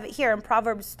says, I have it here in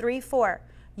Proverbs 3:4,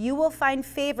 you will find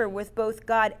favor with both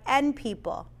God and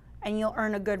people, and you'll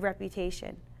earn a good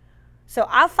reputation. So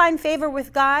I'll find favor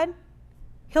with God.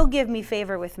 He'll give me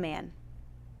favor with man.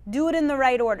 Do it in the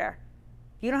right order.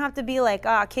 You don't have to be like,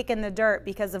 kicking the dirt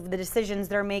because of the decisions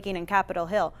they're making in Capitol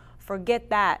Hill. Forget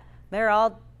that. They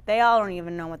all don't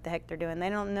even know what the heck they're doing. They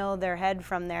don't know their head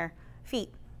from their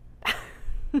feet.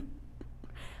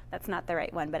 That's not the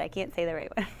right one, but I can't say the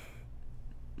right one.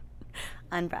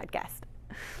 On broadcast.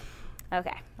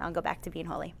 Okay, I'll go back to being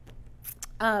holy.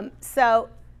 So,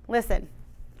 listen,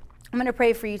 I'm going to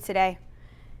pray for you today.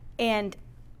 And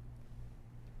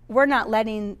we're not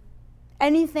letting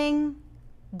anything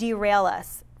derail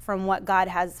us from what God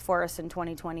has for us in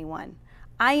 2021.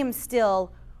 I am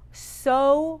still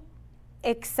so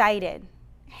excited.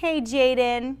 Hey,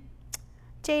 Jaden.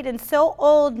 Jaden's so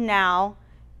old now.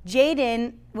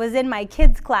 Jaden was in my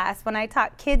kids class when I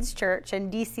taught kids church in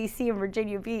DCC in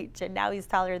Virginia Beach, and now he's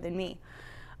taller than me.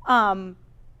 But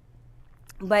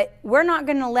we're not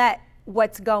going to let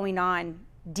what's going on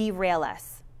derail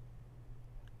us.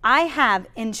 I have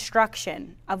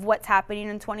instruction of what's happening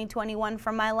in 2021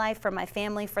 for my life, for my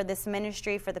family, for this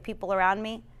ministry, for the people around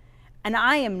me, and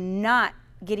I am not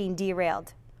getting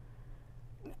derailed.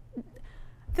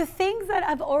 The things that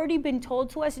have already been told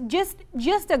to us, just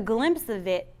a glimpse of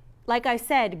it, like I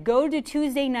said, go to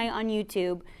Tuesday night on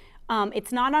YouTube.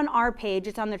 It's not on our page,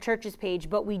 it's on the church's page,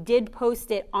 but we did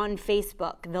post it on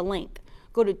Facebook, the link.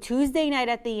 Go to Tuesday night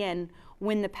at the end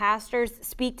when the pastors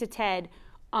speak to Ted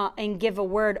and give a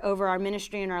word over our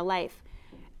ministry and our life.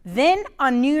 Then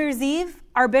on New Year's Eve,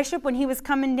 our bishop, when he was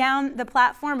coming down the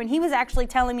platform, and he was actually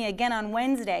telling me again on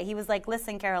Wednesday, he was like,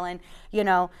 listen, Carolyn,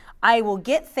 I will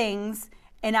get things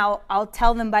and I'll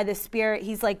tell them by the Spirit.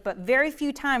 He's like, but very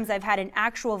few times I've had an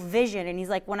actual vision. And he's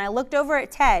like, when I looked over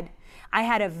at Ted, I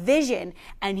had a vision,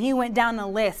 and he went down the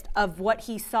list of what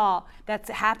he saw that's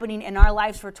happening in our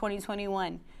lives for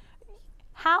 2021.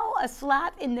 How a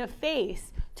slap in the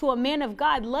face to a man of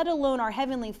God, let alone our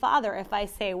Heavenly Father, if I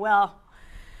say, well,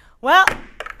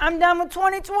 I'm done with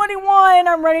 2021.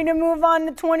 I'm ready to move on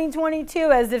to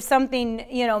 2022, as if something,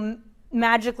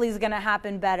 magically is going to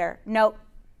happen better. Nope.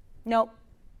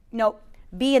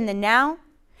 Be in the now.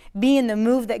 Be in the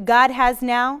move that God has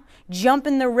now. Jump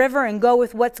in the river and go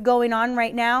with what's going on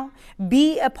right now.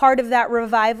 Be a part of that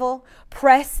revival.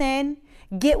 Press in.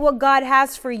 Get what God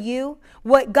has for you.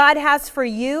 What God has for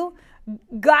you,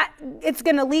 it's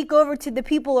going to leak over to the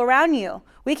people around you.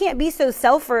 We can't be so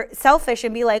selfish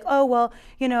and be like,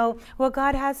 what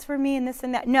God has for me and this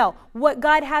and that. No, what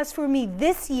God has for me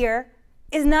this year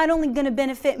is not only going to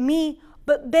benefit me,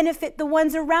 but benefit the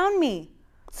ones around me.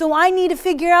 So I need to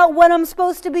figure out what I'm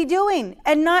supposed to be doing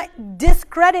and not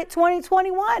discredit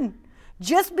 2021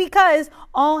 just because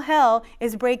all hell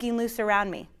is breaking loose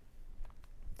around me.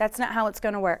 That's not how it's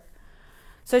going to work.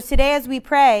 So today as we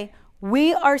pray,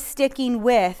 we are sticking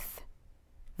with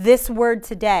this word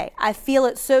today. I feel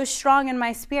it so strong in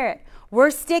my spirit.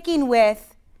 We're sticking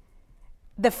with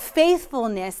the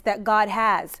faithfulness that God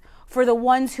has for the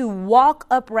ones who walk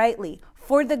uprightly,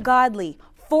 for the godly,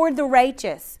 for the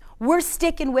righteous. We're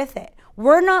sticking with it.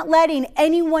 We're not letting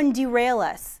anyone derail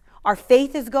us. Our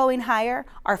faith is going higher.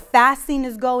 Our fasting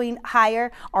is going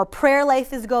higher. Our prayer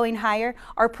life is going higher.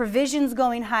 Our provision's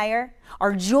going higher.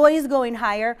 Our joy is going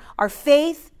higher. Our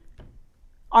faith,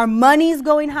 our money is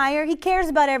going higher. He cares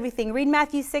about everything. Read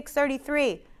Matthew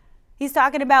 6:33. He's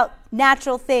talking about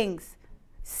natural things.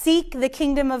 Seek the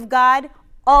kingdom of God,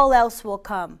 all else will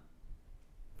come.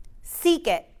 Seek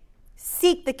it.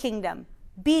 Seek the kingdom.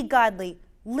 Be godly.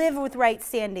 Live with right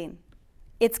standing.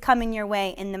 It's coming your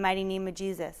way in the mighty name of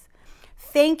Jesus.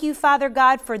 Thank you, Father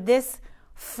God, for this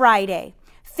Friday.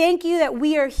 Thank you that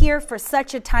we are here for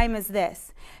such a time as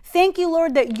this. Thank you,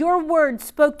 Lord, that your word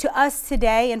spoke to us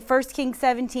today in 1 Kings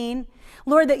 17.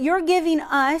 Lord, that you're giving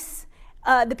us,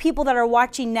 the people that are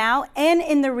watching now and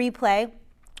in the replay,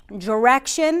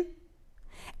 direction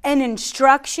and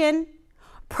instruction,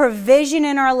 provision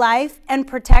in our life, and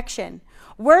protection.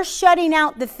 We're shutting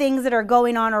out the things that are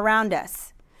going on around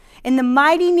us. In the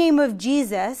mighty name of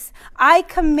Jesus, I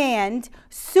command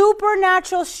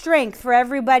supernatural strength for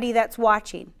everybody that's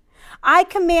watching. I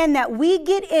command that we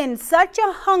get in such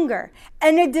a hunger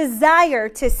and a desire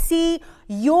to see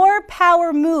your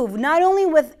power move, not only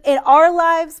within our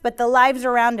lives, but the lives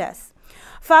around us.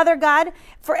 Father God,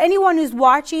 for anyone who's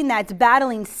watching that's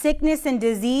battling sickness and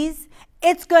disease,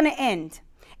 it's going to end.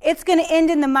 It's going to end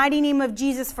in the mighty name of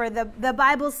Jesus, for the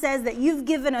Bible says that you've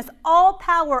given us all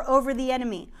power over the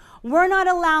enemy. We're not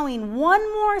allowing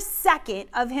one more second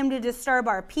of him to disturb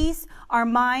our peace, our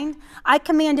mind. I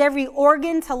command every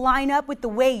organ to line up with the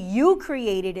way you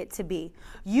created it to be.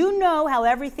 You know how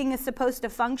everything is supposed to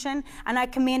function, and I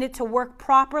command it to work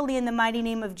properly in the mighty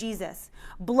name of Jesus.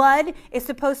 Blood is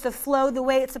supposed to flow the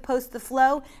way it's supposed to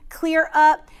flow. Clear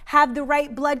up, have the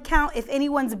right blood count. If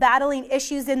anyone's battling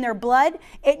issues in their blood,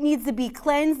 it needs to be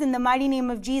cleansed in the mighty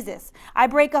name of Jesus. I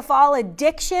break off all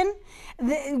addiction,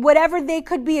 whatever they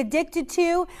could be addicted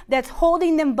to, that's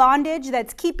holding them bondage,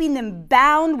 that's keeping them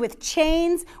bound with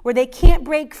chains where they can't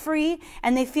break free,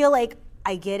 and they feel like,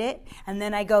 I get it, and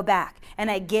then I go back, and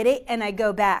I get it, and I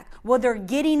go back. Well, they're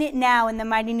getting it now in the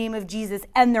mighty name of Jesus,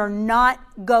 and they're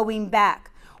not going back.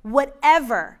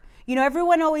 Whatever,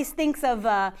 everyone always thinks of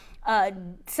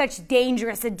such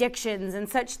dangerous addictions and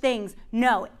such things.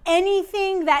 No,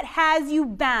 anything that has you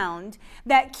bound,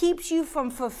 that keeps you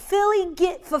from fulfilling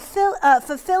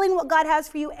what God has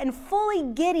for you and fully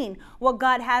getting what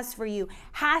God has for you,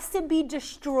 has to be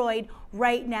destroyed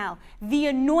right now. The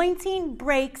anointing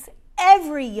breaks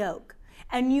every yoke,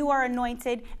 and you are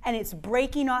anointed, and it's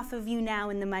breaking off of you now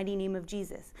in the mighty name of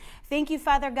Jesus. Thank you,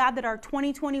 Father God, that our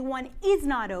 2021 is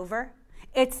not over.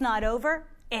 It's not over.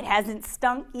 It hasn't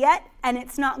stunk yet, and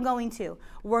it's not going to.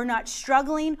 We're not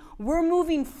struggling. We're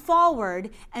moving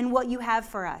forward in what you have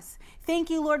for us.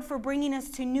 Thank you, Lord, for bringing us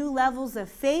to new levels of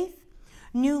faith,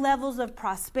 new levels of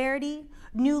prosperity,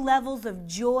 new levels of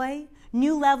joy,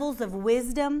 new levels of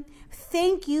wisdom.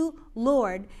 Thank you,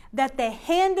 Lord, that the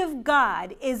hand of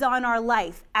God is on our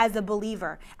life as a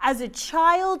believer. As a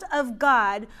child of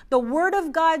God, the word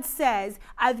of God says,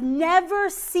 I've never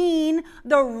seen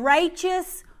the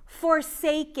righteous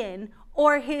forsaken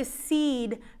or his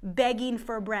seed begging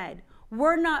for bread.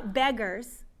 We're not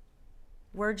beggars.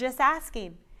 We're just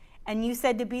asking. And you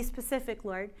said to be specific,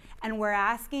 Lord. And we're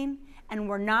asking, and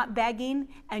we're not begging,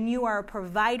 and you are a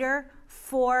provider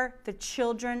for the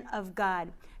children of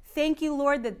God. Thank you,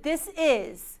 Lord, that this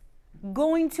is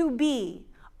going to be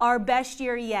our best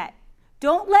year yet.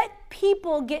 Don't let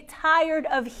people get tired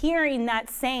of hearing that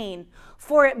saying,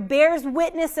 for it bears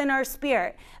witness in our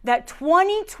spirit that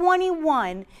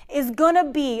 2021 is going to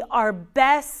be our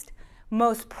best,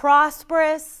 most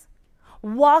prosperous,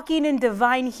 walking in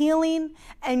divine healing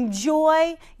and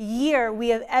joy year we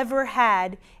have ever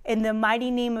had in the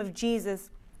mighty name of Jesus.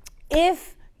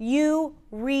 If you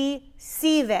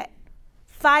receive it.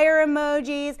 Fire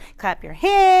emojis, clap your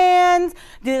hands,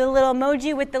 do the little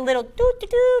emoji with the little do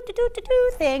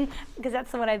thing, because that's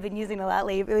the one I've been using a lot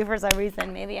lately for some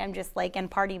reason. Maybe I'm just like in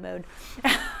party mode.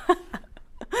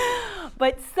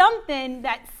 But something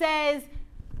that says,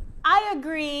 I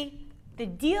agree, the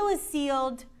deal is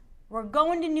sealed, we're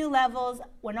going to new levels.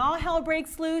 When all hell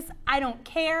breaks loose, I don't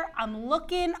care. I'm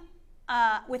looking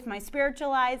with my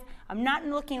spiritual eyes. I'm not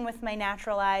looking with my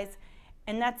natural eyes.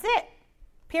 And that's it.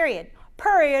 Period.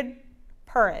 Period.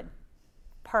 Period.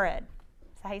 Period.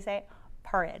 Is that how you say it?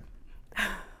 Period.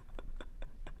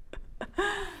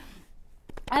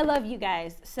 I love you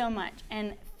guys so much.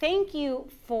 And thank you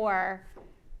for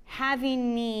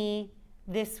having me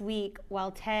this week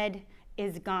while Ted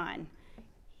is gone.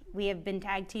 We have been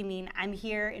tag teaming. I'm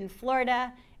here in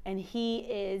Florida, and he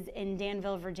is in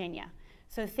Danville, Virginia.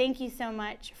 So thank you so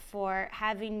much for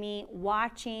having me,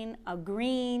 watching,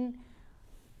 agreeing,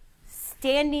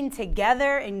 standing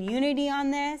together in unity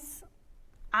on this.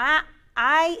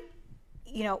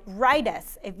 Write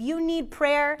us. If you need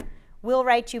prayer, we'll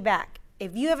write you back.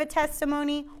 If you have a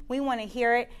testimony, we want to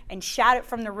hear it and shout it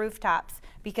from the rooftops.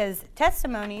 because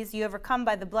testimonies you overcome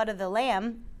by the blood of the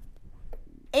Lamb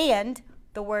and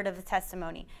the word of the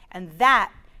testimony. And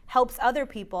that helps other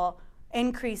people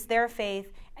increase their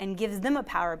faith and gives them a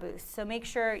power boost. So make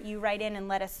sure you write in and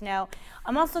let us know.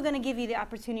 I'm also going to give you the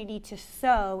opportunity to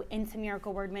sow into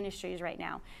Miracle Word Ministries right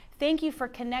now. Thank you for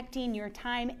connecting your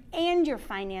time and your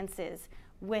finances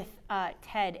with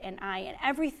Ted and I and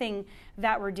everything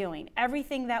that we're doing,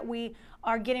 everything that we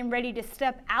are getting ready to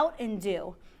step out and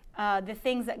do. The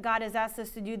things that God has asked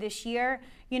us to do this year.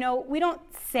 You know, we don't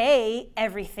say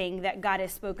everything that God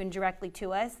has spoken directly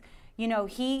to us. You know,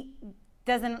 He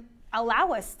doesn't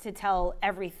allow us to tell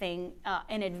everything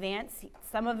in advance.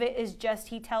 Some of it is just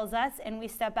He tells us and we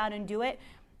step out and do it.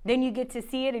 Then you get to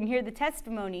see it and hear the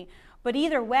testimony. But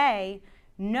either way,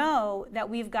 know that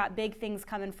we've got big things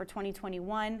coming for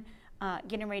 2021,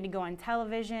 getting ready to go on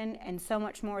television and so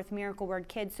much more with Miracle Word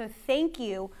Kids. So thank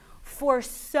you for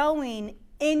sowing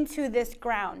into this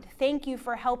ground. Thank you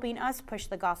for helping us push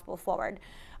the gospel forward.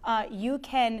 You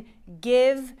can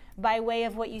give by way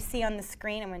of what you see on the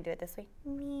screen. I'm going to do it this way.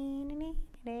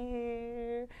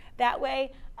 That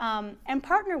way. And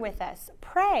partner with us.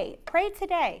 Pray. Pray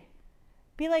today.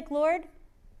 Be like, Lord,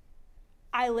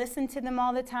 I listen to them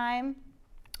all the time.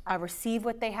 I receive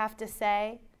what they have to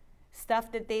say.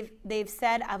 Stuff that they've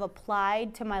said, I've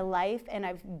applied to my life and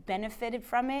I've benefited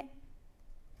from it.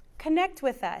 Connect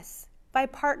with us by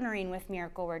partnering with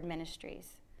Miracle Word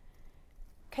Ministries.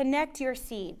 Connect your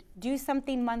seed. Do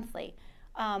something monthly.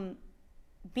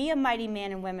 Be a mighty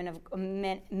man and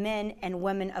men and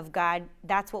women of God.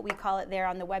 That's what we call it there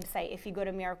on the website if you go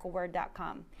to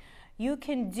miracleword.com. You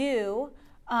can do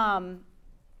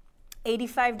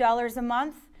 $85 a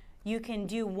month. You can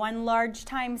do one large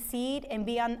time seed and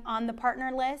be on the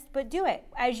partner list, but do it.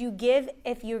 As you give,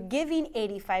 if you're giving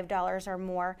 $85 or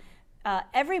more,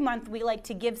 every month we like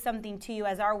to give something to you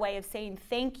as our way of saying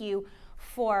thank you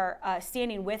for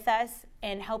standing with us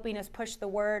and helping us push the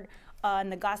word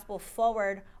and the gospel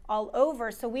forward all over.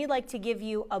 So we like to give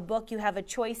you a book. You have a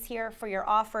choice here for your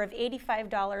offer of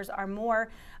 $85 or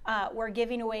more. We're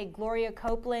giving away Gloria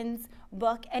Copeland's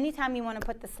book. Anytime you want to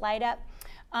put the slide up,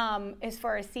 is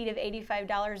for a seed of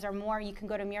 $85 or more. You can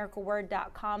go to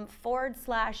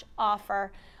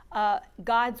miracleword.com/offer.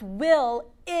 God's will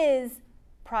is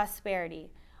prosperity.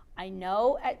 I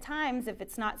know at times if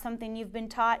it's not something you've been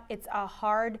taught, it's a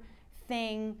hard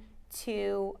thing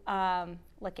to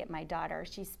look at my daughter.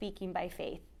 She's speaking by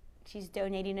faith. She's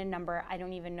donating a number. I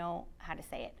don't even know how to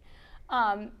say it.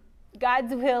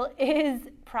 God's will is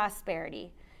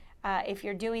prosperity. If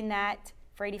you're doing that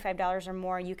for $85 or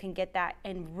more, you can get that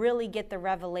and really get the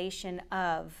revelation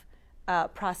of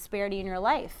prosperity in your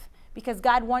life because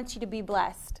God wants you to be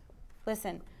blessed.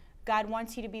 Listen, God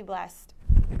wants you to be blessed.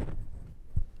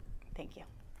 Thank you.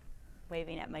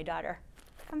 Waving at my daughter.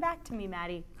 Come back to me,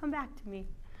 Maddie. Come back to me.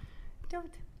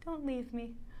 Don't leave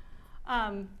me.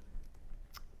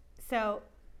 So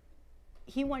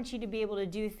He wants you to be able to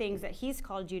do things that He's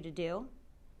called you to do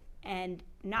and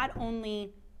not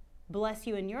only bless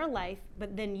you in your life,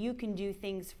 but then you can do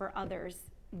things for others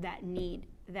that need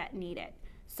it.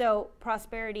 So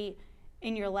prosperity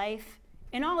in your life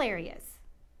in all areas.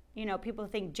 You know, people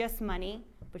think just money,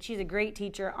 but she's a great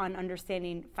teacher on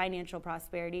understanding financial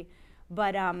prosperity.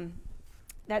 But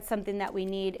that's something that we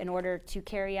need in order to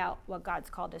carry out what God's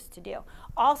called us to do.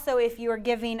 Also, if you are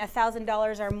giving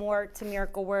 $1,000 or more to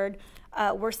Miracle Word,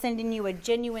 we're sending you a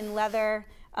genuine leather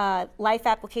life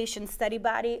application study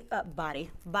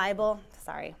Bible.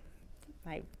 Sorry.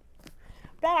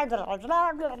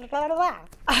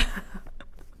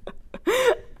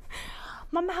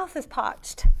 My mouth is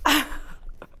parched.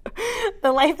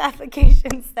 The Life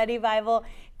Application Study Bible.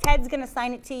 Ted's going to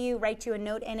sign it to you, write you a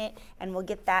note in it, and we'll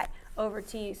get that over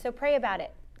to you. So pray about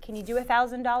it. Can you do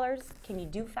 $1,000? Can you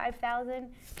do $5,000?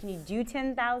 Can you do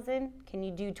 $10,000? Can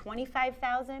you do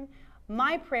 $25,000?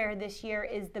 My prayer this year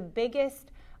is the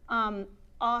biggest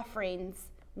offerings,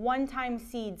 one-time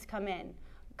seeds come in.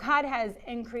 God has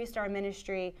increased our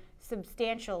ministry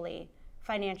substantially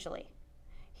financially.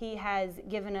 He has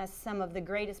given us some of the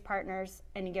greatest partners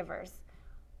and givers.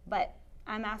 But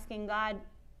I'm asking God,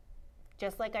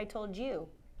 just like I told you,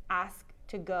 ask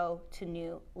to go to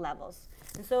new levels.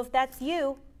 And so if that's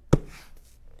you,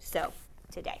 so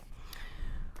today.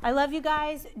 I love you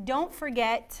guys. Don't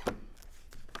forget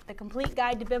the Complete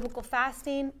Guide to Biblical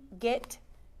Fasting. Get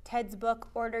Ted's book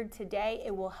ordered today.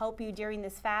 It will help you during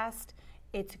this fast.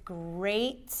 It's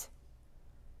great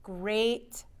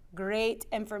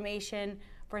information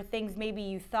for things maybe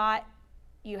you thought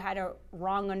you had a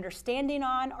wrong understanding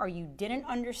on or you didn't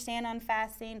understand on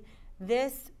fasting.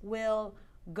 This will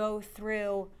go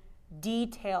through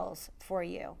details for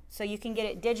you. So you can get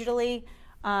it digitally,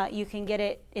 you can get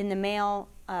it in the mail,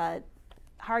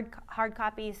 hard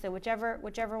copy, so whichever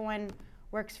one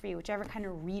works for you, whichever kind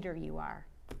of reader you are.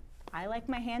 I like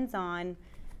my hands-on.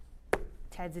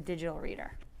 Ted's a digital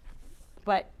reader.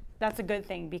 But that's a good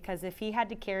thing, because if he had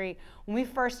to carry, when we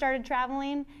first started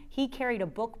traveling, he carried a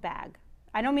book bag.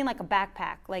 I don't mean like a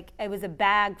backpack, like it was a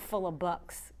bag full of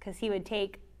books, because he would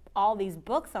take all these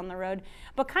books on the road.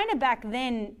 But kind of back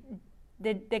then,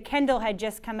 the Kindle had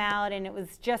just come out and it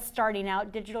was just starting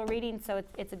out digital reading, so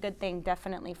it's a good thing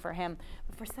definitely for him.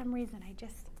 But for some reason, I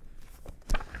just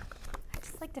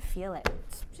like to feel it.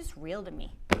 It's just real to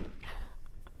me.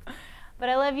 But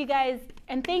I love you guys,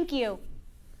 and thank you.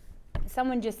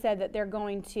 Someone just said that they're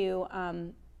going to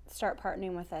start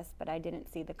partnering with us, but I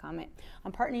didn't see the comment.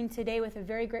 I'm partnering today with a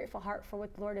very grateful heart for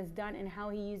what the Lord has done and how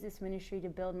he used this ministry to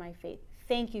build my faith.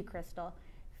 Thank you, Crystal.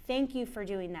 Thank you for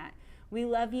doing that. We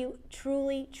love you.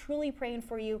 Truly, truly praying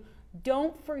for you.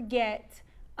 Don't forget,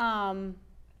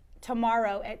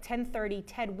 tomorrow at 10:30,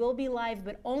 Ted will be live,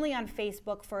 but only on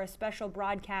Facebook for a special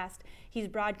broadcast. He's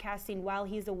broadcasting while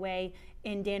he's away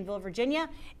in Danville, Virginia.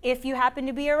 If you happen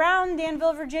to be around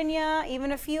Danville, Virginia,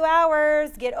 even a few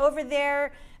hours, get over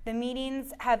there. The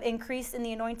meetings have increased in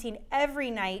the anointing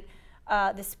every night.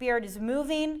 The Spirit is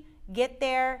moving. Get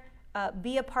there.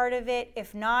 Be a part of it.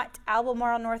 If not,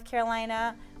 Albemarle, North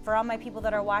Carolina. For all my people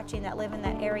that are watching that live in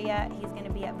that area, he's going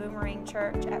to be at Boomerang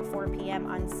Church at 4 p.m.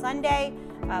 on Sunday,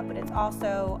 but it's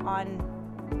also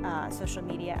on social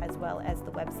media as well as the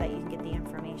website. You can get the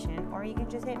information, or you can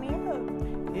just hit me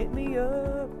up. Hit me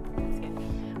up.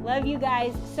 Love you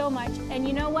guys so much. And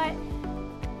you know what?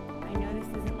 I know this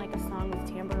isn't like a song with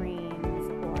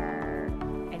tambourines or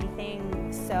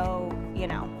anything so,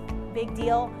 big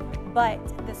deal. But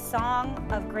the song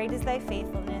of Great Is Thy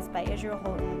Faithfulness by Israel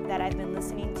Houghton that I've been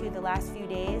listening to the last few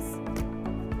days,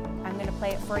 I'm going to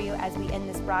play it for you as we end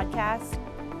this broadcast,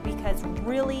 because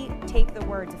really take the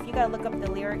words. If you got to look up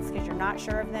the lyrics because you're not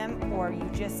sure of them, or you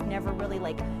just never really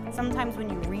sometimes when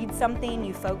you read something,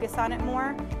 you focus on it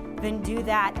more, then do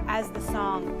that as the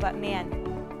song. But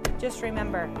man, just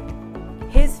remember,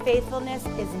 his faithfulness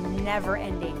is never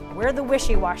ending. We're the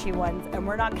wishy-washy ones, and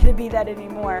we're not going to be that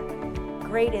anymore.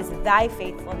 Great is thy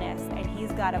faithfulness, and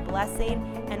he's got a blessing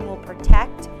and will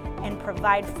protect and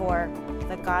provide for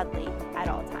the godly at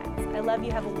all times. I love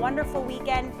you. Have a wonderful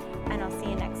weekend, and I'll see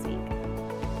you next week.